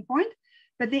starting point,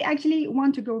 but they actually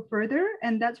want to go further,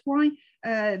 and that's why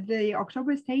the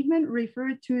October statement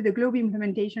referred to the global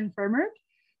implementation framework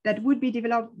that would be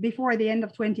developed before the end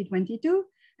of 2022,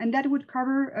 and that would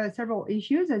cover several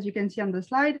issues, as you can see on the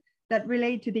slide, that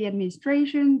relate to the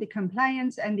administration, the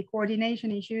compliance, and the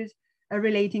coordination issues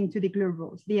relating to the global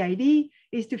rules. The idea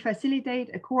is to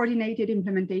facilitate a coordinated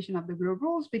implementation of the global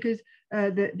rules, because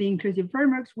the inclusive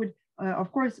frameworks would,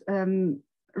 of course,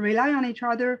 rely on each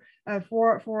other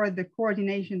for the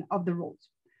coordination of the rules.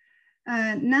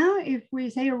 Now, if we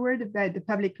say a word about the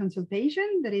public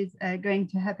consultation that is going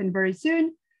to happen very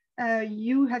soon,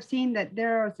 you have seen that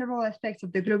there are several aspects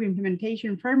of the global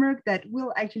implementation framework that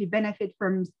will actually benefit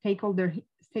from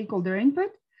stakeholder input.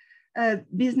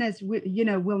 Business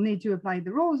will need to apply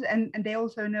the rules, and they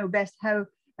also know best how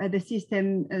the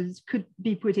system could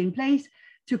be put in place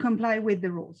to comply with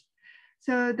the rules.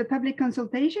 So the public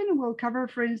consultation will cover,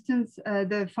 for instance,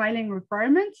 the filing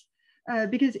requirements,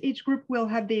 because each group will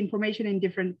have the information in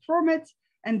different formats,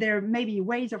 and there may be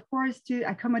ways, of course, to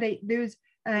accommodate those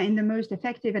in the most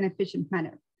effective and efficient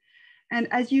manner. And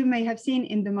as you may have seen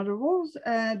in the model rules,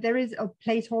 there is a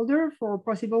placeholder for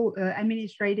possible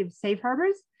administrative safe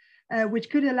harbors,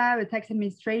 which could allow a tax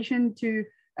administration to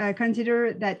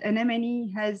consider that an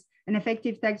MNE has an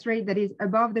effective tax rate that is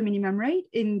above the minimum rate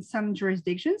in some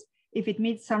jurisdictions, if it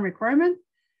meets some requirement.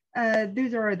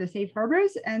 Those are the safe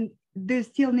harbors, and those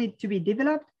still need to be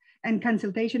developed. And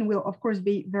consultation will, of course,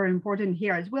 be very important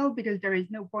here as well, because there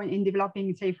is no point in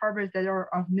developing safe harbors that are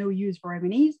of no use for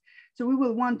MNEs. So we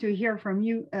will want to hear from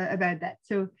you about that.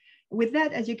 So with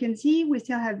that, as you can see, we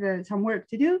still have some work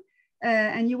to do,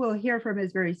 and you will hear from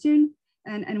us very soon.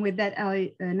 And with that,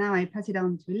 now I pass it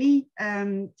on to Lee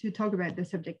to talk about the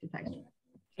subject to tax.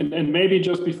 And maybe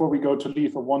just before we go to Lee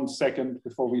for 1 second,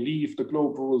 before we leave the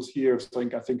global rules here, I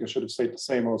think I should have said the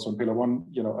same also in Pillar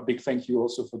 1. A big thank you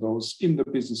also for those in the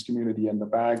business community and the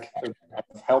bag that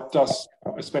have helped us,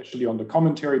 especially on the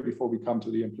commentary before we come to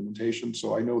the implementation.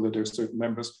 So I know that there's certain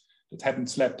members that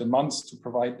haven't slept in months to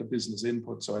provide the business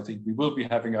input. So I think we will be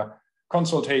having a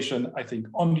consultation, I think,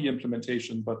 on the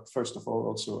implementation. But first of all,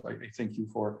 also, I thank you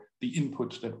for the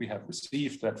input that we have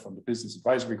received, that from the business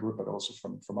advisory group, but also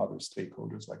from other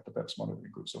stakeholders like the BEPS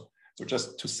monitoring group. So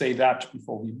just to say that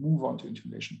before we move on to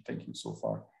implementation, thank you so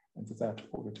far. And with that,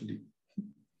 over to Lee.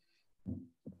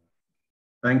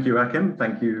 Thank you, Achim.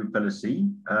 Thank you, Felicie.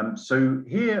 So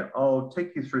here I'll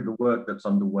take you through the work that's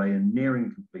underway and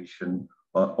nearing completion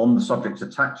on the subject to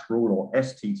tax rule, or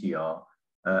STTR,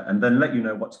 and then let you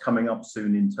know what's coming up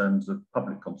soon in terms of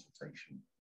public consultation.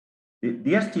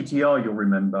 The STTR, you'll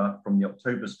remember from the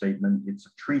October statement, it's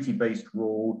a treaty-based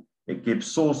rule. It gives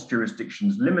source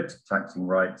jurisdictions limited taxing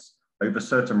rights over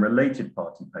certain related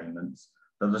party payments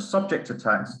that are subject to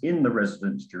tax in the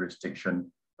residence jurisdiction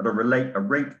at a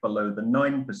rate below the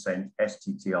 9%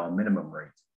 STTR minimum rate.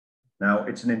 Now,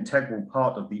 it's an integral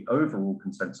part of the overall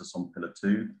consensus on Pillar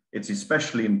 2. It's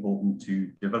especially important to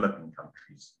developing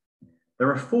countries. There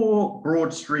are 4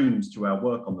 broad streams to our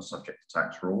work on the subject to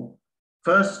tax rule.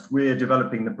 First, we're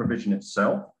developing the provision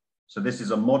itself. So this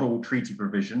is a model treaty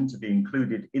provision to be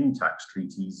included in tax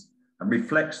treaties and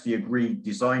reflects the agreed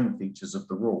design features of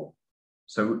the rule.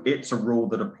 So it's a rule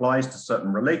that applies to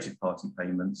certain related party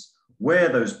payments where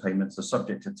those payments are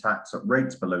subject to tax at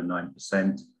rates below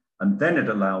 9%, and then it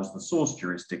allows the source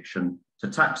jurisdiction to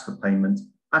tax the payment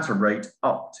at a rate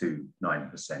up to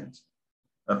 9%.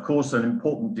 Of course, an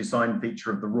important design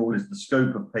feature of the rule is the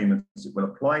scope of payments it will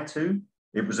apply to.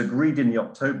 It was agreed in the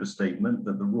October statement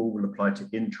that the rule will apply to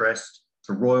interest,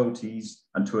 to royalties,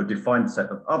 and to a defined set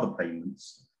of other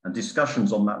payments, and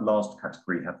discussions on that last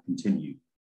category have continued.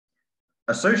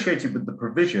 Associated with the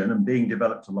provision and being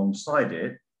developed alongside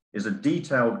it is a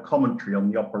detailed commentary on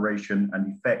the operation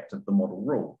and effect of the model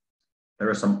rule. There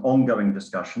are some ongoing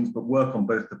discussions, but work on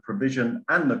both the provision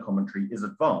and the commentary is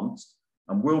advanced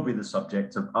and will be the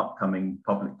subject of upcoming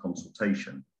public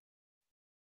consultation.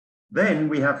 Then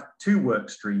we have 2 work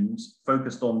streams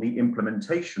focused on the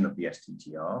implementation of the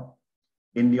STTR.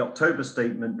 In the October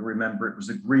statement, remember, it was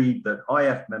agreed that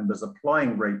IF members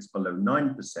applying rates below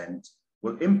 9%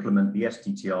 will implement the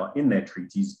STTR in their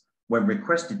treaties when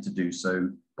requested to do so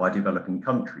by developing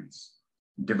countries.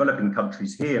 Developing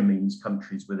countries here means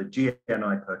countries with a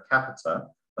GNI per capita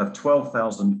of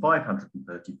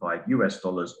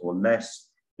 $12,535 or less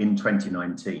in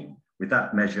 2019, with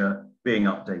that measure being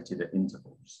updated at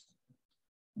intervals.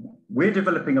 We're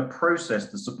developing a process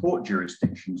to support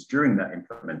jurisdictions during that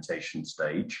implementation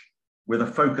stage with a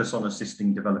focus on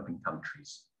assisting developing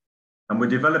countries. And we're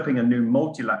developing a new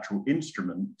multilateral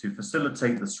instrument to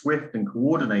facilitate the swift and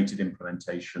coordinated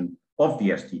implementation of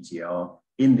the STTR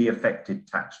in the affected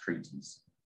tax treaties.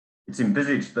 It's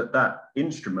envisaged that that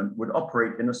instrument would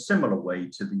operate in a similar way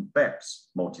to the BEPS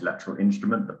multilateral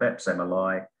instrument, the BEPS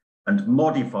MLI, and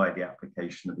modify the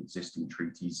application of existing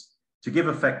treaties to give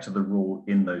effect to the rule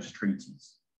in those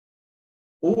treaties.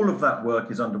 All of that work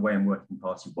is underway in Working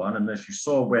Party 1, and as you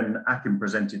saw when Akim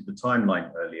presented the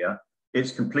timeline earlier,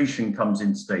 its completion comes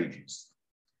in stages.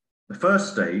 The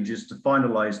first stage is to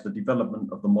finalise the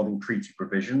development of the model treaty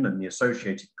provision and the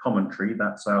associated commentary.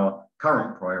 That's our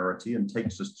current priority and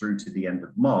takes us through to the end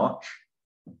of March.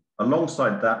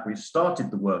 Alongside that, we've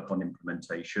started the work on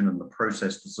implementation and the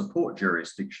process to support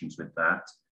jurisdictions with that,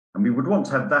 and we would want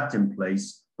to have that in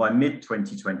place by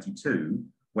mid-2022,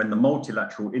 when the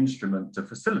multilateral instrument to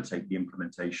facilitate the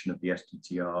implementation of the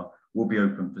STTR will be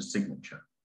open for signature.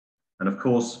 And of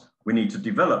course, we need to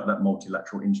develop that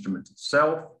multilateral instrument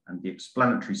itself and the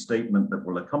explanatory statement that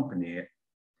will accompany it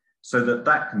so that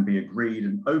that can be agreed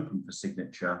and open for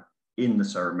signature in the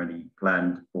ceremony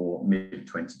planned for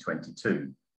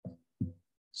mid-2022.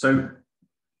 So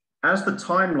as the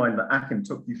timeline that Akim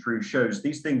took you through shows,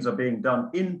 these things are being done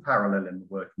in parallel in the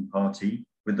Working Party,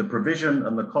 with the provision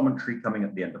and the commentary coming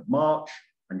at the end of March,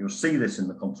 and you'll see this in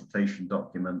the consultation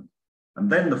document,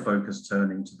 and then the focus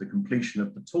turning to the completion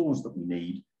of the tools that we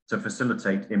need to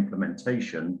facilitate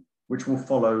implementation, which will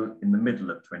follow in the middle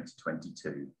of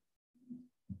 2022.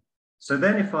 So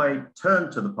then if I turn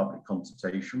to the public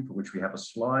consultation, for which we have a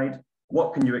slide,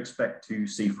 what can you expect to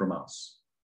see from us?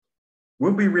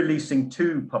 We'll be releasing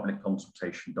 2 public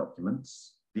consultation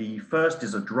documents. The first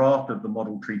is a draft of the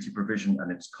model treaty provision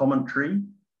and its commentary.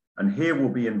 And here we'll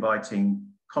be inviting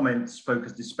comments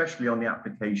focused especially on the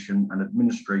application and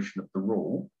administration of the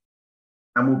rule.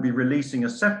 And we'll be releasing a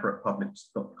separate public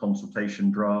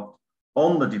consultation draft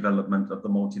on the development of the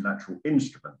multilateral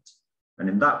instrument. And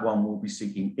in that one, we'll be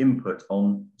seeking input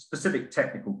on specific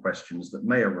technical questions that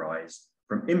may arise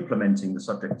from implementing the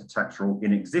subject to tax rule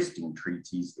in existing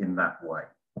treaties in that way.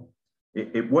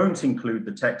 It won't include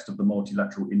the text of the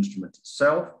multilateral instrument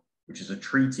itself, which is a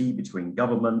treaty between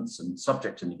governments and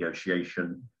subject to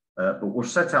negotiation, but we'll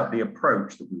set out the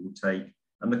approach that we will take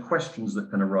and the questions that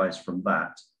can arise from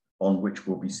that on which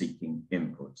we'll be seeking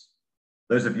input.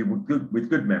 Those of you with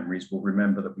good memories will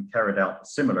remember that we carried out a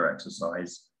similar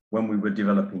exercise when we were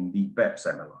developing the BEPS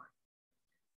MLI.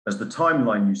 As the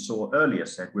timeline you saw earlier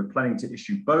said, we're planning to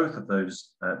issue both of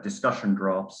those discussion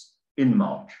drafts in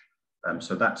March.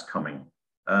 So that's coming.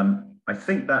 I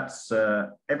think that's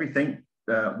everything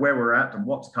where we're at and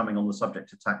what's coming on the subject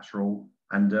to tax rule.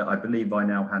 And I believe I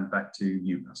now hand back to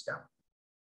you, Pascal.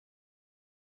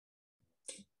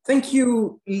 Thank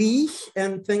you, Lee,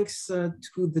 and thanks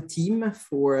to the team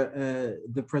for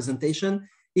the presentation.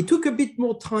 It took a bit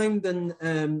more time than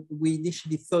we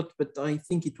initially thought, but I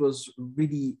think it was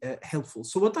really helpful.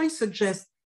 So what I suggest,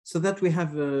 so that we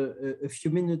have a few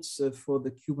minutes for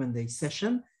the Q&A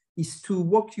session, is to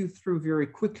walk you through very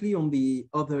quickly on the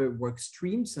other work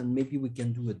streams, and maybe we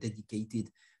can do a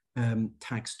dedicated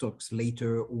tax talks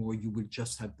later, or you will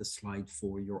just have the slide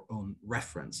for your own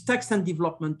reference. Tax and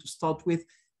development to start with,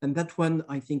 and that one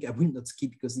I think I will not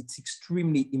skip because it's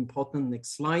extremely important.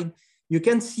 Next slide. You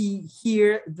can see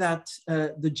here that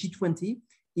the G20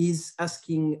 is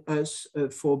asking us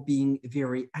for being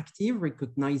very active,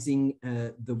 recognizing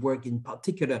the work in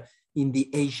particular in the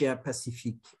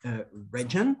Asia-Pacific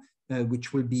region,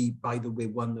 which will be, by the way,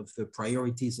 one of the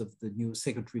priorities of the new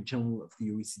Secretary General of the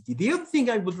OECD. The other thing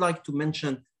I would like to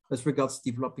mention as regards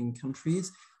developing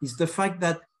countries is the fact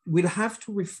that we'll have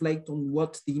to reflect on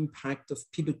what the impact of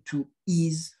Pillar 2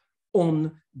 is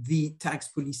on the tax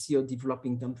policy of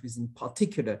developing countries in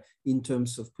particular, in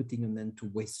terms of putting an end to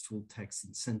wasteful tax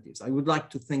incentives. I would like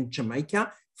to thank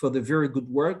Jamaica for the very good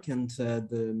work and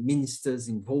the minister's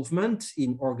involvement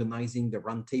in organizing the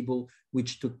roundtable,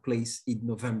 which took place in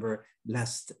November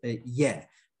last year.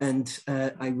 And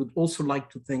I would also like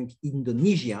to thank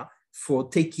Indonesia for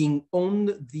taking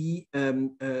on the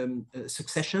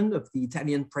succession of the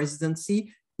Italian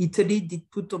presidency. Italy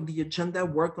did put on the agenda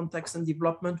work on tax and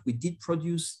development. We did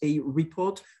produce a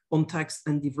report on tax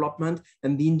and development,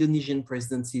 and the Indonesian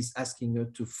presidency is asking her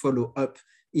to follow up,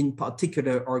 in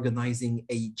particular organizing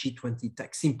a G20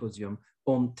 tax symposium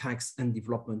on tax and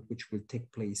development, which will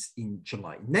take place in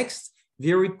July. Next,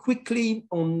 very quickly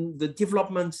on the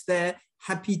developments there,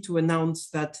 happy to announce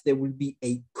that there will be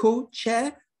a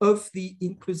co-chair of the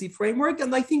inclusive framework.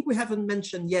 And I think we haven't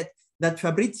mentioned yet that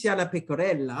Fabrizia La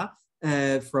Pecorella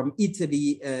from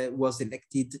Italy was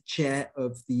elected chair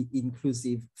of the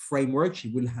inclusive framework. She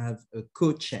will have a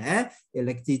co-chair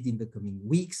elected in the coming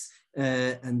weeks.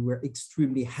 And we're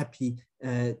extremely happy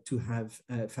to have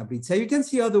Fabrizia. You can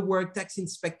see other work, Tax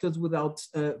Inspectors Without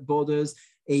Borders,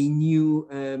 a new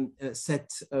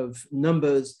set of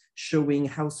numbers showing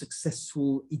how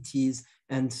successful it is,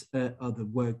 and other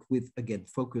work with, again,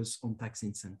 focus on tax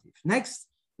incentive. Next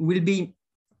will be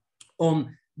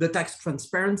on the tax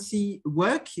transparency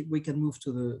work. We can move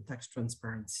to the tax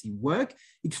transparency work.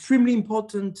 Extremely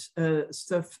important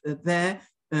stuff there.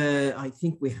 I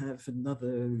think we have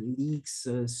another leaks,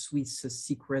 Swiss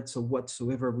secrets or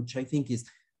whatsoever, which I think is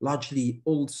largely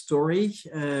old story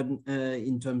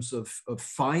in terms of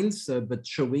files, but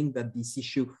showing that this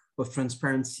issue of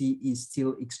transparency is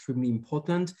still extremely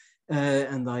important.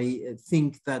 And I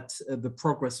think that the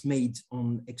progress made on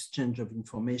exchange of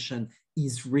information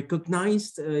is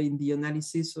recognized in the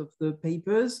analysis of the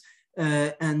papers.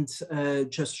 And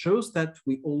just shows that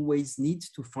we always need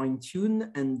to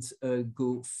fine-tune and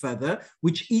go further,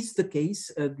 which is the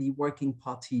case. The Working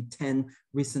Party 10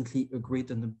 recently agreed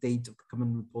an update of the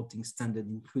Common Reporting Standard,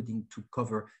 including to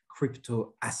cover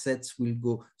crypto assets. Will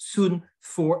go soon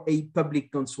for a public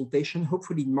consultation,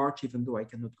 hopefully in March, even though I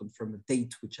cannot confirm a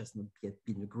date, which has not yet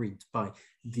been agreed by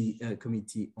the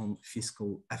Committee on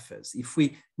Fiscal Affairs. If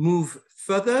we move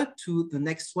further to the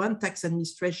next one, tax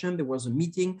administration, there was a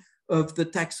meeting of the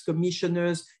tax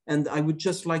commissioners, and I would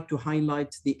just like to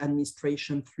highlight the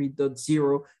administration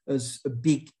 3.0 as a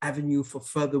big avenue for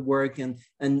further work.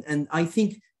 And I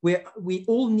think we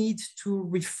all need to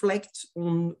reflect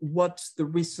on what the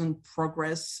recent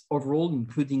progress overall,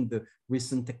 including the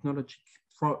recent technology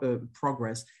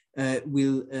progress,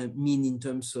 will mean in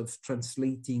terms of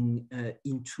translating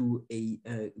into a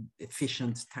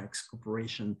efficient tax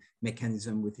cooperation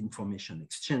mechanism with information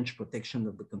exchange, protection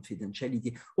of the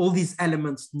confidentiality. All these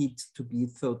elements need to be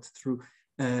thought through,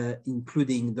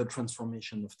 including the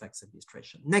transformation of tax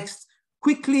administration. Next,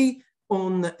 quickly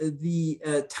on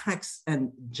the tax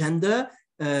and gender,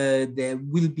 there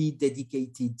will be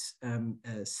dedicated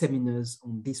seminars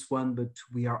on this one, but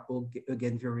we are all,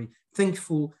 again, very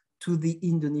thankful to the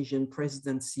Indonesian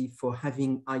presidency for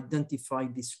having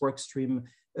identified this work stream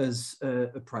as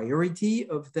a priority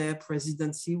of their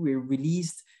presidency. We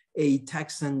released a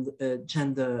tax and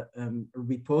gender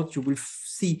report. You will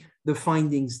see the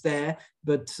findings there,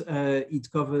 but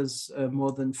it covers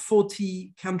more than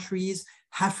 40 countries,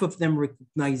 half of them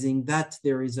recognizing that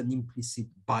there is an implicit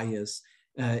bias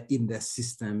in their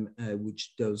system,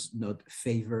 which does not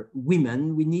favor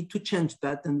women. We need to change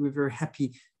that, and we're very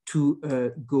happy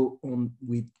to go on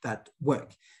with that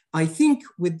work. I think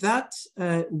with that,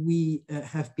 we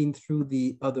have been through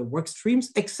the other work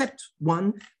streams, except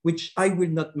one, which I will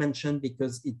not mention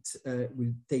because it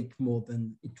would take more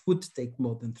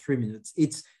than 3 minutes.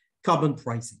 It's carbon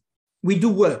pricing. We do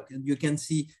work, and you can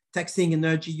see taxing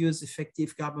energy use,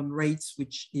 effective carbon rates,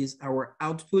 which is our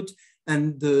output.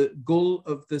 And the goal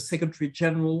of the Secretary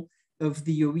General of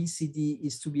the OECD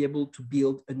is to be able to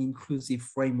build an inclusive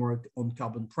framework on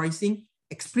carbon pricing,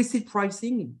 explicit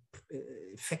pricing,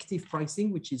 effective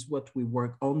pricing, which is what we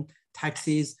work on,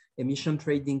 taxes, emission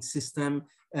trading system,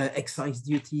 excise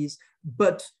duties,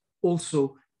 but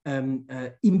also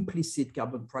implicit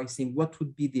carbon pricing. What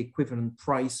would be the equivalent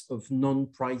price of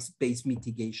non-price-based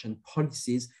mitigation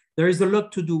policies? There is a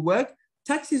lot to do work.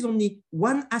 Tax is only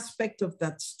one aspect of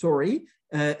that story.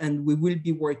 And we will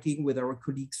be working with our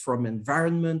colleagues from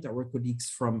environment, our colleagues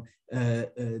from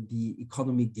the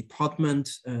economic department,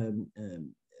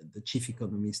 the chief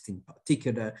economist in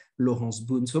particular, Laurence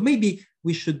Boone. So maybe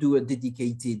we should do a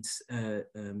dedicated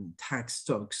tax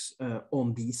talks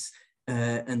on this,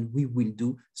 and we will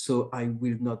do. So I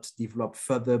will not develop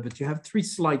further, but you have 3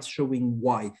 slides showing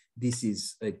why this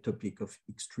is a topic of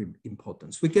extreme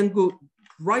importance. We can go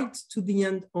right to the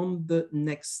end on the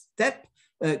next step.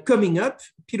 Coming up,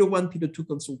 Pillar 1, Pillar 2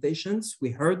 consultations. We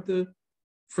heard the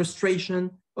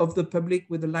frustration of the public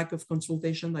with the lack of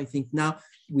consultation. I think now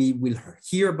we will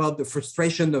hear about the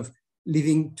frustration of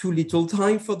leaving too little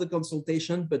time for the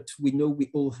consultation, but we know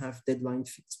we all have deadlines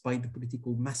fixed by the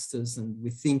political masters, and we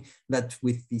think that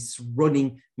with this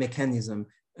rolling mechanism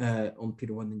on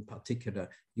Pillar 1 in particular,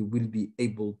 you will be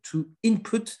able to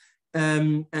input.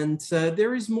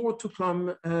 There is more to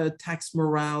come, tax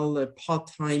morale,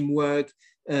 part-time work,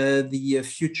 the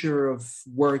future of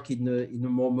work in a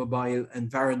more mobile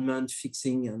environment,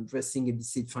 fixing and addressing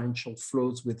illicit financial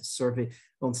flows with a survey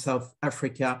on South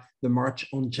Africa, the march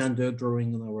on gender,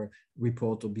 drawing on our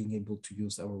report or being able to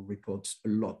use our reports a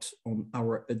lot on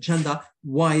our agenda,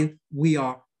 while we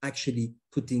are actually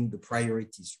putting the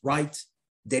priorities right,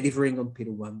 delivering on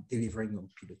Pillar 1, delivering on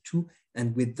Pillar 2.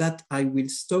 And with that, I will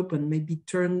stop and maybe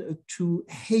turn to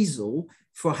Hazel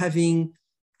for having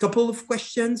a couple of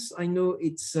questions. I know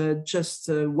it's just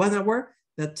 1 hour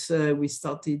that we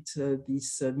started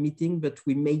this meeting, but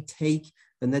we may take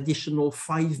an additional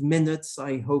 5 minutes.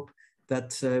 I hope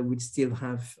that we'll still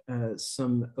have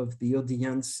some of the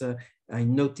audience. I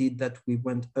noted that we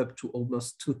went up to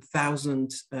almost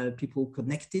 2,000 people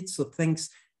connected. So thanks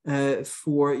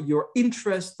for your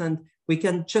interest, and we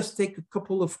can just take a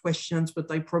couple of questions, but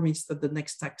I promise that the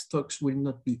next tax talks will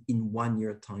not be in 1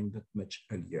 year time, but much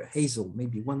earlier. Hazel,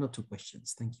 maybe 1 or 2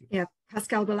 questions. Thank you. Yeah,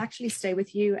 Pascal, we'll actually stay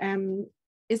with you.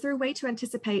 Is there a way to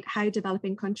anticipate how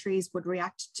developing countries would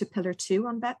react to Pillar 2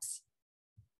 on BEPS?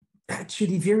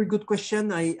 Actually, very good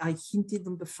question. I hinted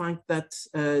on the fact that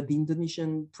the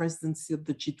Indonesian presidency of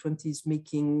the G20 is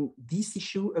making this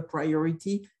issue a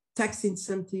priority. Tax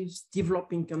incentives,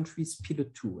 developing countries, Pillar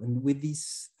 2. And with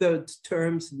these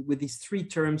with these 3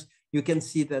 terms, you can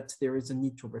see that there is a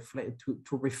need to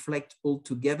reflect all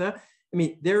together. I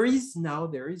mean, there is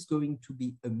going to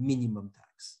be a minimum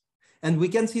tax. And we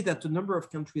can see that a number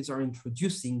of countries are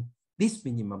introducing this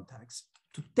minimum tax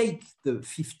to take the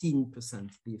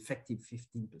 15%, the effective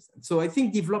 15%. So I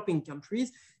think developing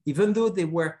countries, even though they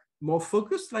were more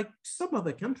focused, like some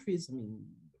other countries, I mean,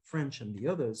 French and the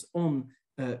others, on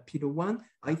Pillar 1,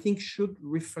 I think should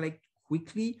reflect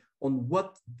quickly on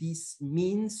what this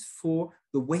means for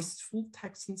the wasteful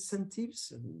tax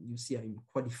incentives. And you see, I'm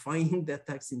qualifying their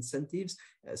tax incentives.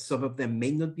 Some of them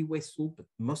may not be wasteful, but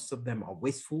most of them are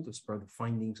wasteful as per the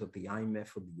findings of the IMF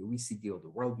or the OECD or the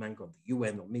World Bank or the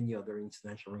UN or many other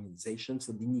international organizations.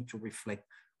 So they need to reflect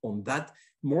on that.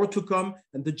 More to come,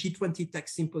 and the G20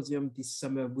 Tax Symposium this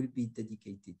summer will be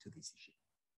dedicated to this issue.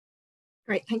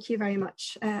 Great, thank you very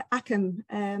much. Akim,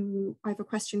 I have a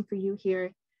question for you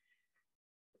here.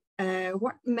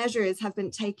 What measures have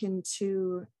been taken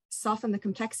to soften the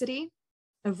complexity,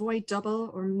 avoid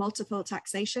double or multiple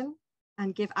taxation,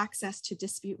 and give access to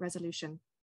dispute resolution?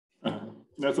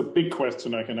 That's a big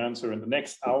question I can answer in the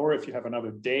next hour. If you have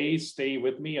another day, stay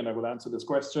with me and I will answer this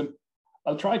question.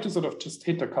 I'll try to sort of just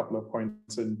hit a couple of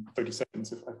points in 30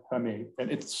 seconds, if I may. And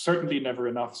it's certainly never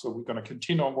enough, so we're going to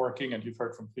continue on working, and you've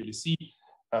heard from Félicie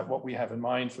what we have in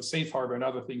mind for safe harbor and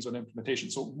other things on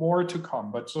implementation. So more to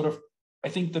come, but sort of, I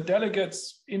think the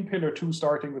delegates in Pillar 2,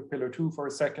 starting with Pillar 2 for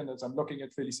a second, as I'm looking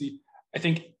at Félicie, I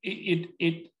think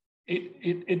it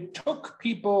took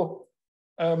people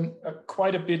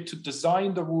quite a bit to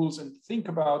design the rules and think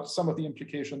about some of the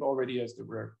implications already as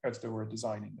they were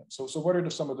designing them. So what are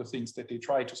some of the things that they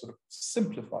try to sort of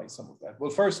simplify some of that?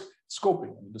 Well, first,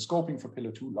 scoping. I mean, the scoping for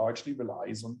Pillar 2 largely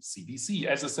relies on CBC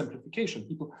as a simplification.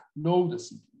 People know the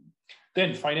CBC.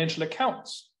 Then financial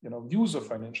accounts, use of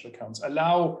financial accounts,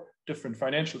 allow different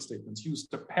financial statements, use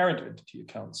the parent entity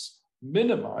accounts,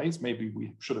 minimize, maybe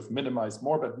we should have minimized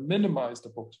more, but minimize the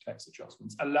book to tax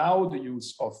adjustments, allow the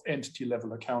use of entity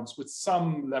level accounts with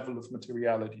some level of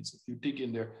materiality. So if you dig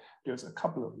in there, there's a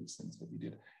couple of these things that we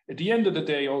did. At the end of the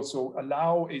day, also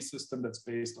allow a system that's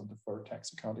based on deferred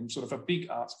tax accounting, sort of a big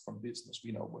ask from business.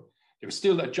 We know what there's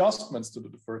still adjustments to the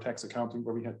deferred tax accounting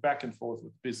where we had back and forth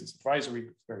with business advisory,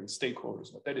 with various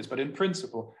stakeholders, what that is, but in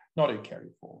principle, not a carry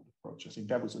forward approach. I think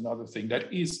that was another thing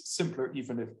that is simpler,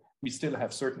 even if we still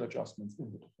have certain adjustments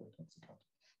in the deferred tax accounting.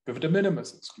 With the de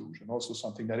minimis exclusion, also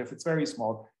something that if it's very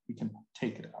small, we can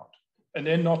take it out. And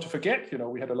then not to forget,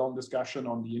 we had a long discussion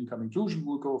on the income inclusion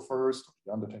rule go first,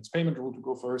 the undertax payment rule to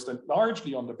go first, and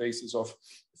largely on the basis of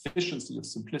efficiency, of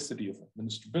simplicity, of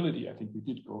administrability, I think we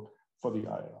did go for the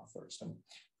IRR first. And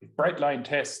with bright line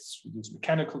tests, we use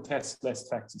mechanical tests, less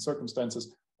facts and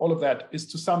circumstances. All of that is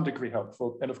to some degree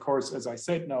helpful. And of course, as I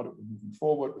said, now that we're moving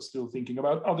forward, we're still thinking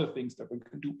about other things that we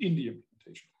can do in the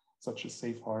implementation, such as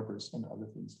safe harbors and other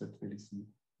things that Félicie,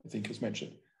 I think, has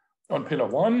mentioned. On Pillar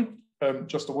 1,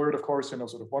 just a word, of course, sort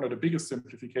of one of the biggest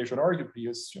simplification arguably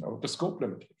is, the scope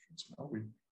limitations.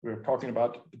 We're talking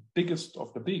about the biggest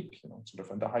of the big, sort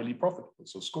of, and the highly profitable.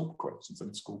 So scope questions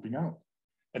and scoping out.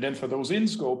 And then for those in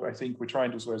scope, I think we're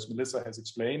trying to, so as Melissa has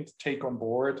explained, take on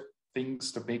board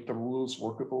things that make the rules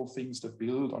workable, things that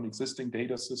build on existing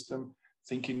data system,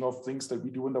 thinking of things that we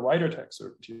do in the wider tax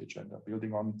certainty agenda,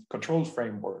 building on control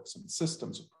frameworks and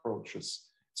systems approaches.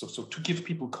 So to give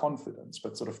people confidence,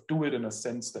 but sort of do it in a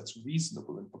sense that's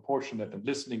reasonable and proportionate, and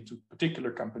listening to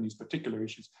particular companies, particular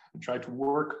issues, and try to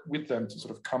work with them to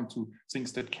sort of come to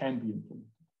things that can be implemented.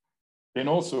 Then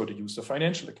also the use of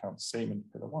financial accounts, same in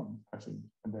Pillar 1, I think.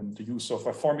 And then the use of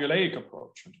a formulaic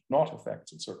approach and not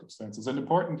effects and circumstances. And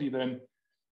importantly then,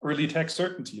 early tax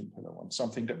certainty in Pillar 1,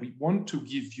 something that we want to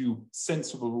give you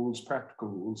sensible rules, practical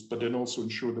rules, but then also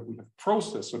ensure that we have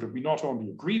process so that we not only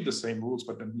agree the same rules,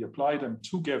 but then we apply them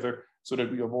together so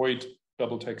that we avoid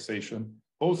double taxation,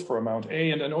 both for amount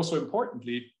A and then also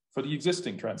importantly, for the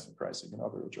existing transfer pricing and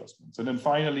other adjustments. And then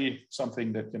finally,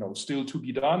 something that, still to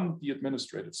be done, the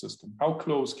administrative system. How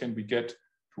close can we get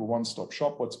to a one-stop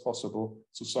shop? What's possible?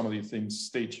 So some of these things,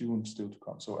 stay tuned, still to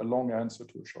come. So a long answer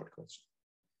to a short question.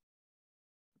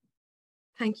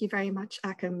 Thank you very much,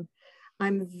 Akim.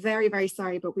 I'm very, very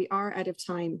sorry, but we are out of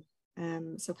time.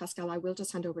 So Pascal, I will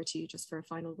just hand over to you just for a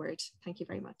final word. Thank you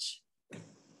very much.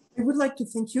 I would like to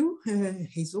thank you,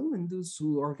 Hazel, and those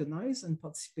who organized and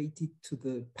participated to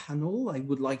the panel. I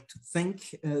would like to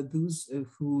thank those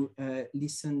who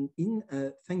listened in.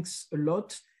 Thanks a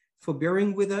lot for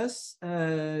bearing with us.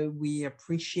 We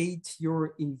appreciate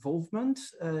your involvement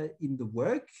in the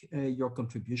work, your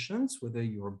contributions, whether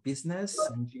you're business,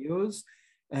 NGOs,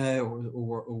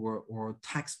 or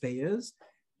taxpayers.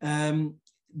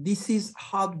 This is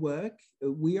hard work.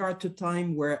 We are at a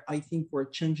time where I think we're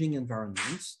changing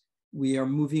environments. We are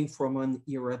moving from one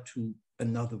era to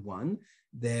another one.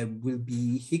 There will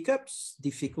be hiccups,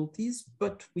 difficulties,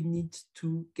 but we need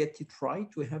to get it right.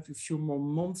 We have a few more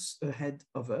months ahead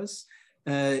of us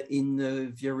in a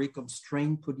very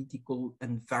constrained political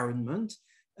environment.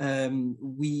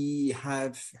 We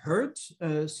have heard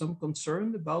some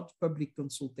concern about public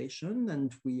consultation,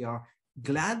 and we are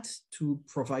glad to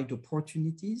provide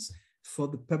opportunities for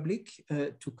the public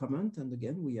to comment. And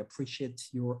again, we appreciate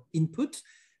your input.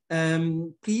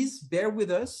 Please bear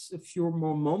with us a few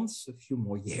more months, a few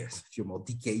more years, a few more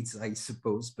decades, I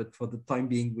suppose. But for the time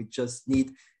being, we just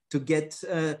need to get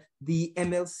the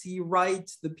MLC right,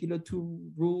 the Pillar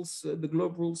 2 rules, the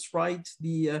GLOBE rules right,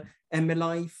 the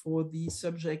MLI for the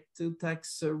subject to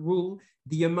tax rule,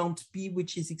 the amount P,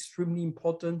 which is extremely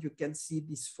important. You can see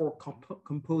these four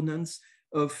components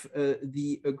of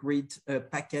the agreed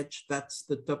package. That's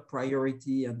the top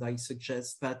priority. And I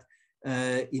suggest that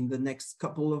in the next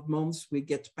couple of months, we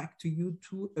get back to you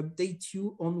to update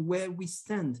you on where we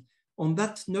stand. On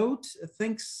that note,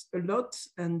 thanks a lot,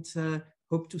 and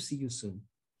hope to see you soon.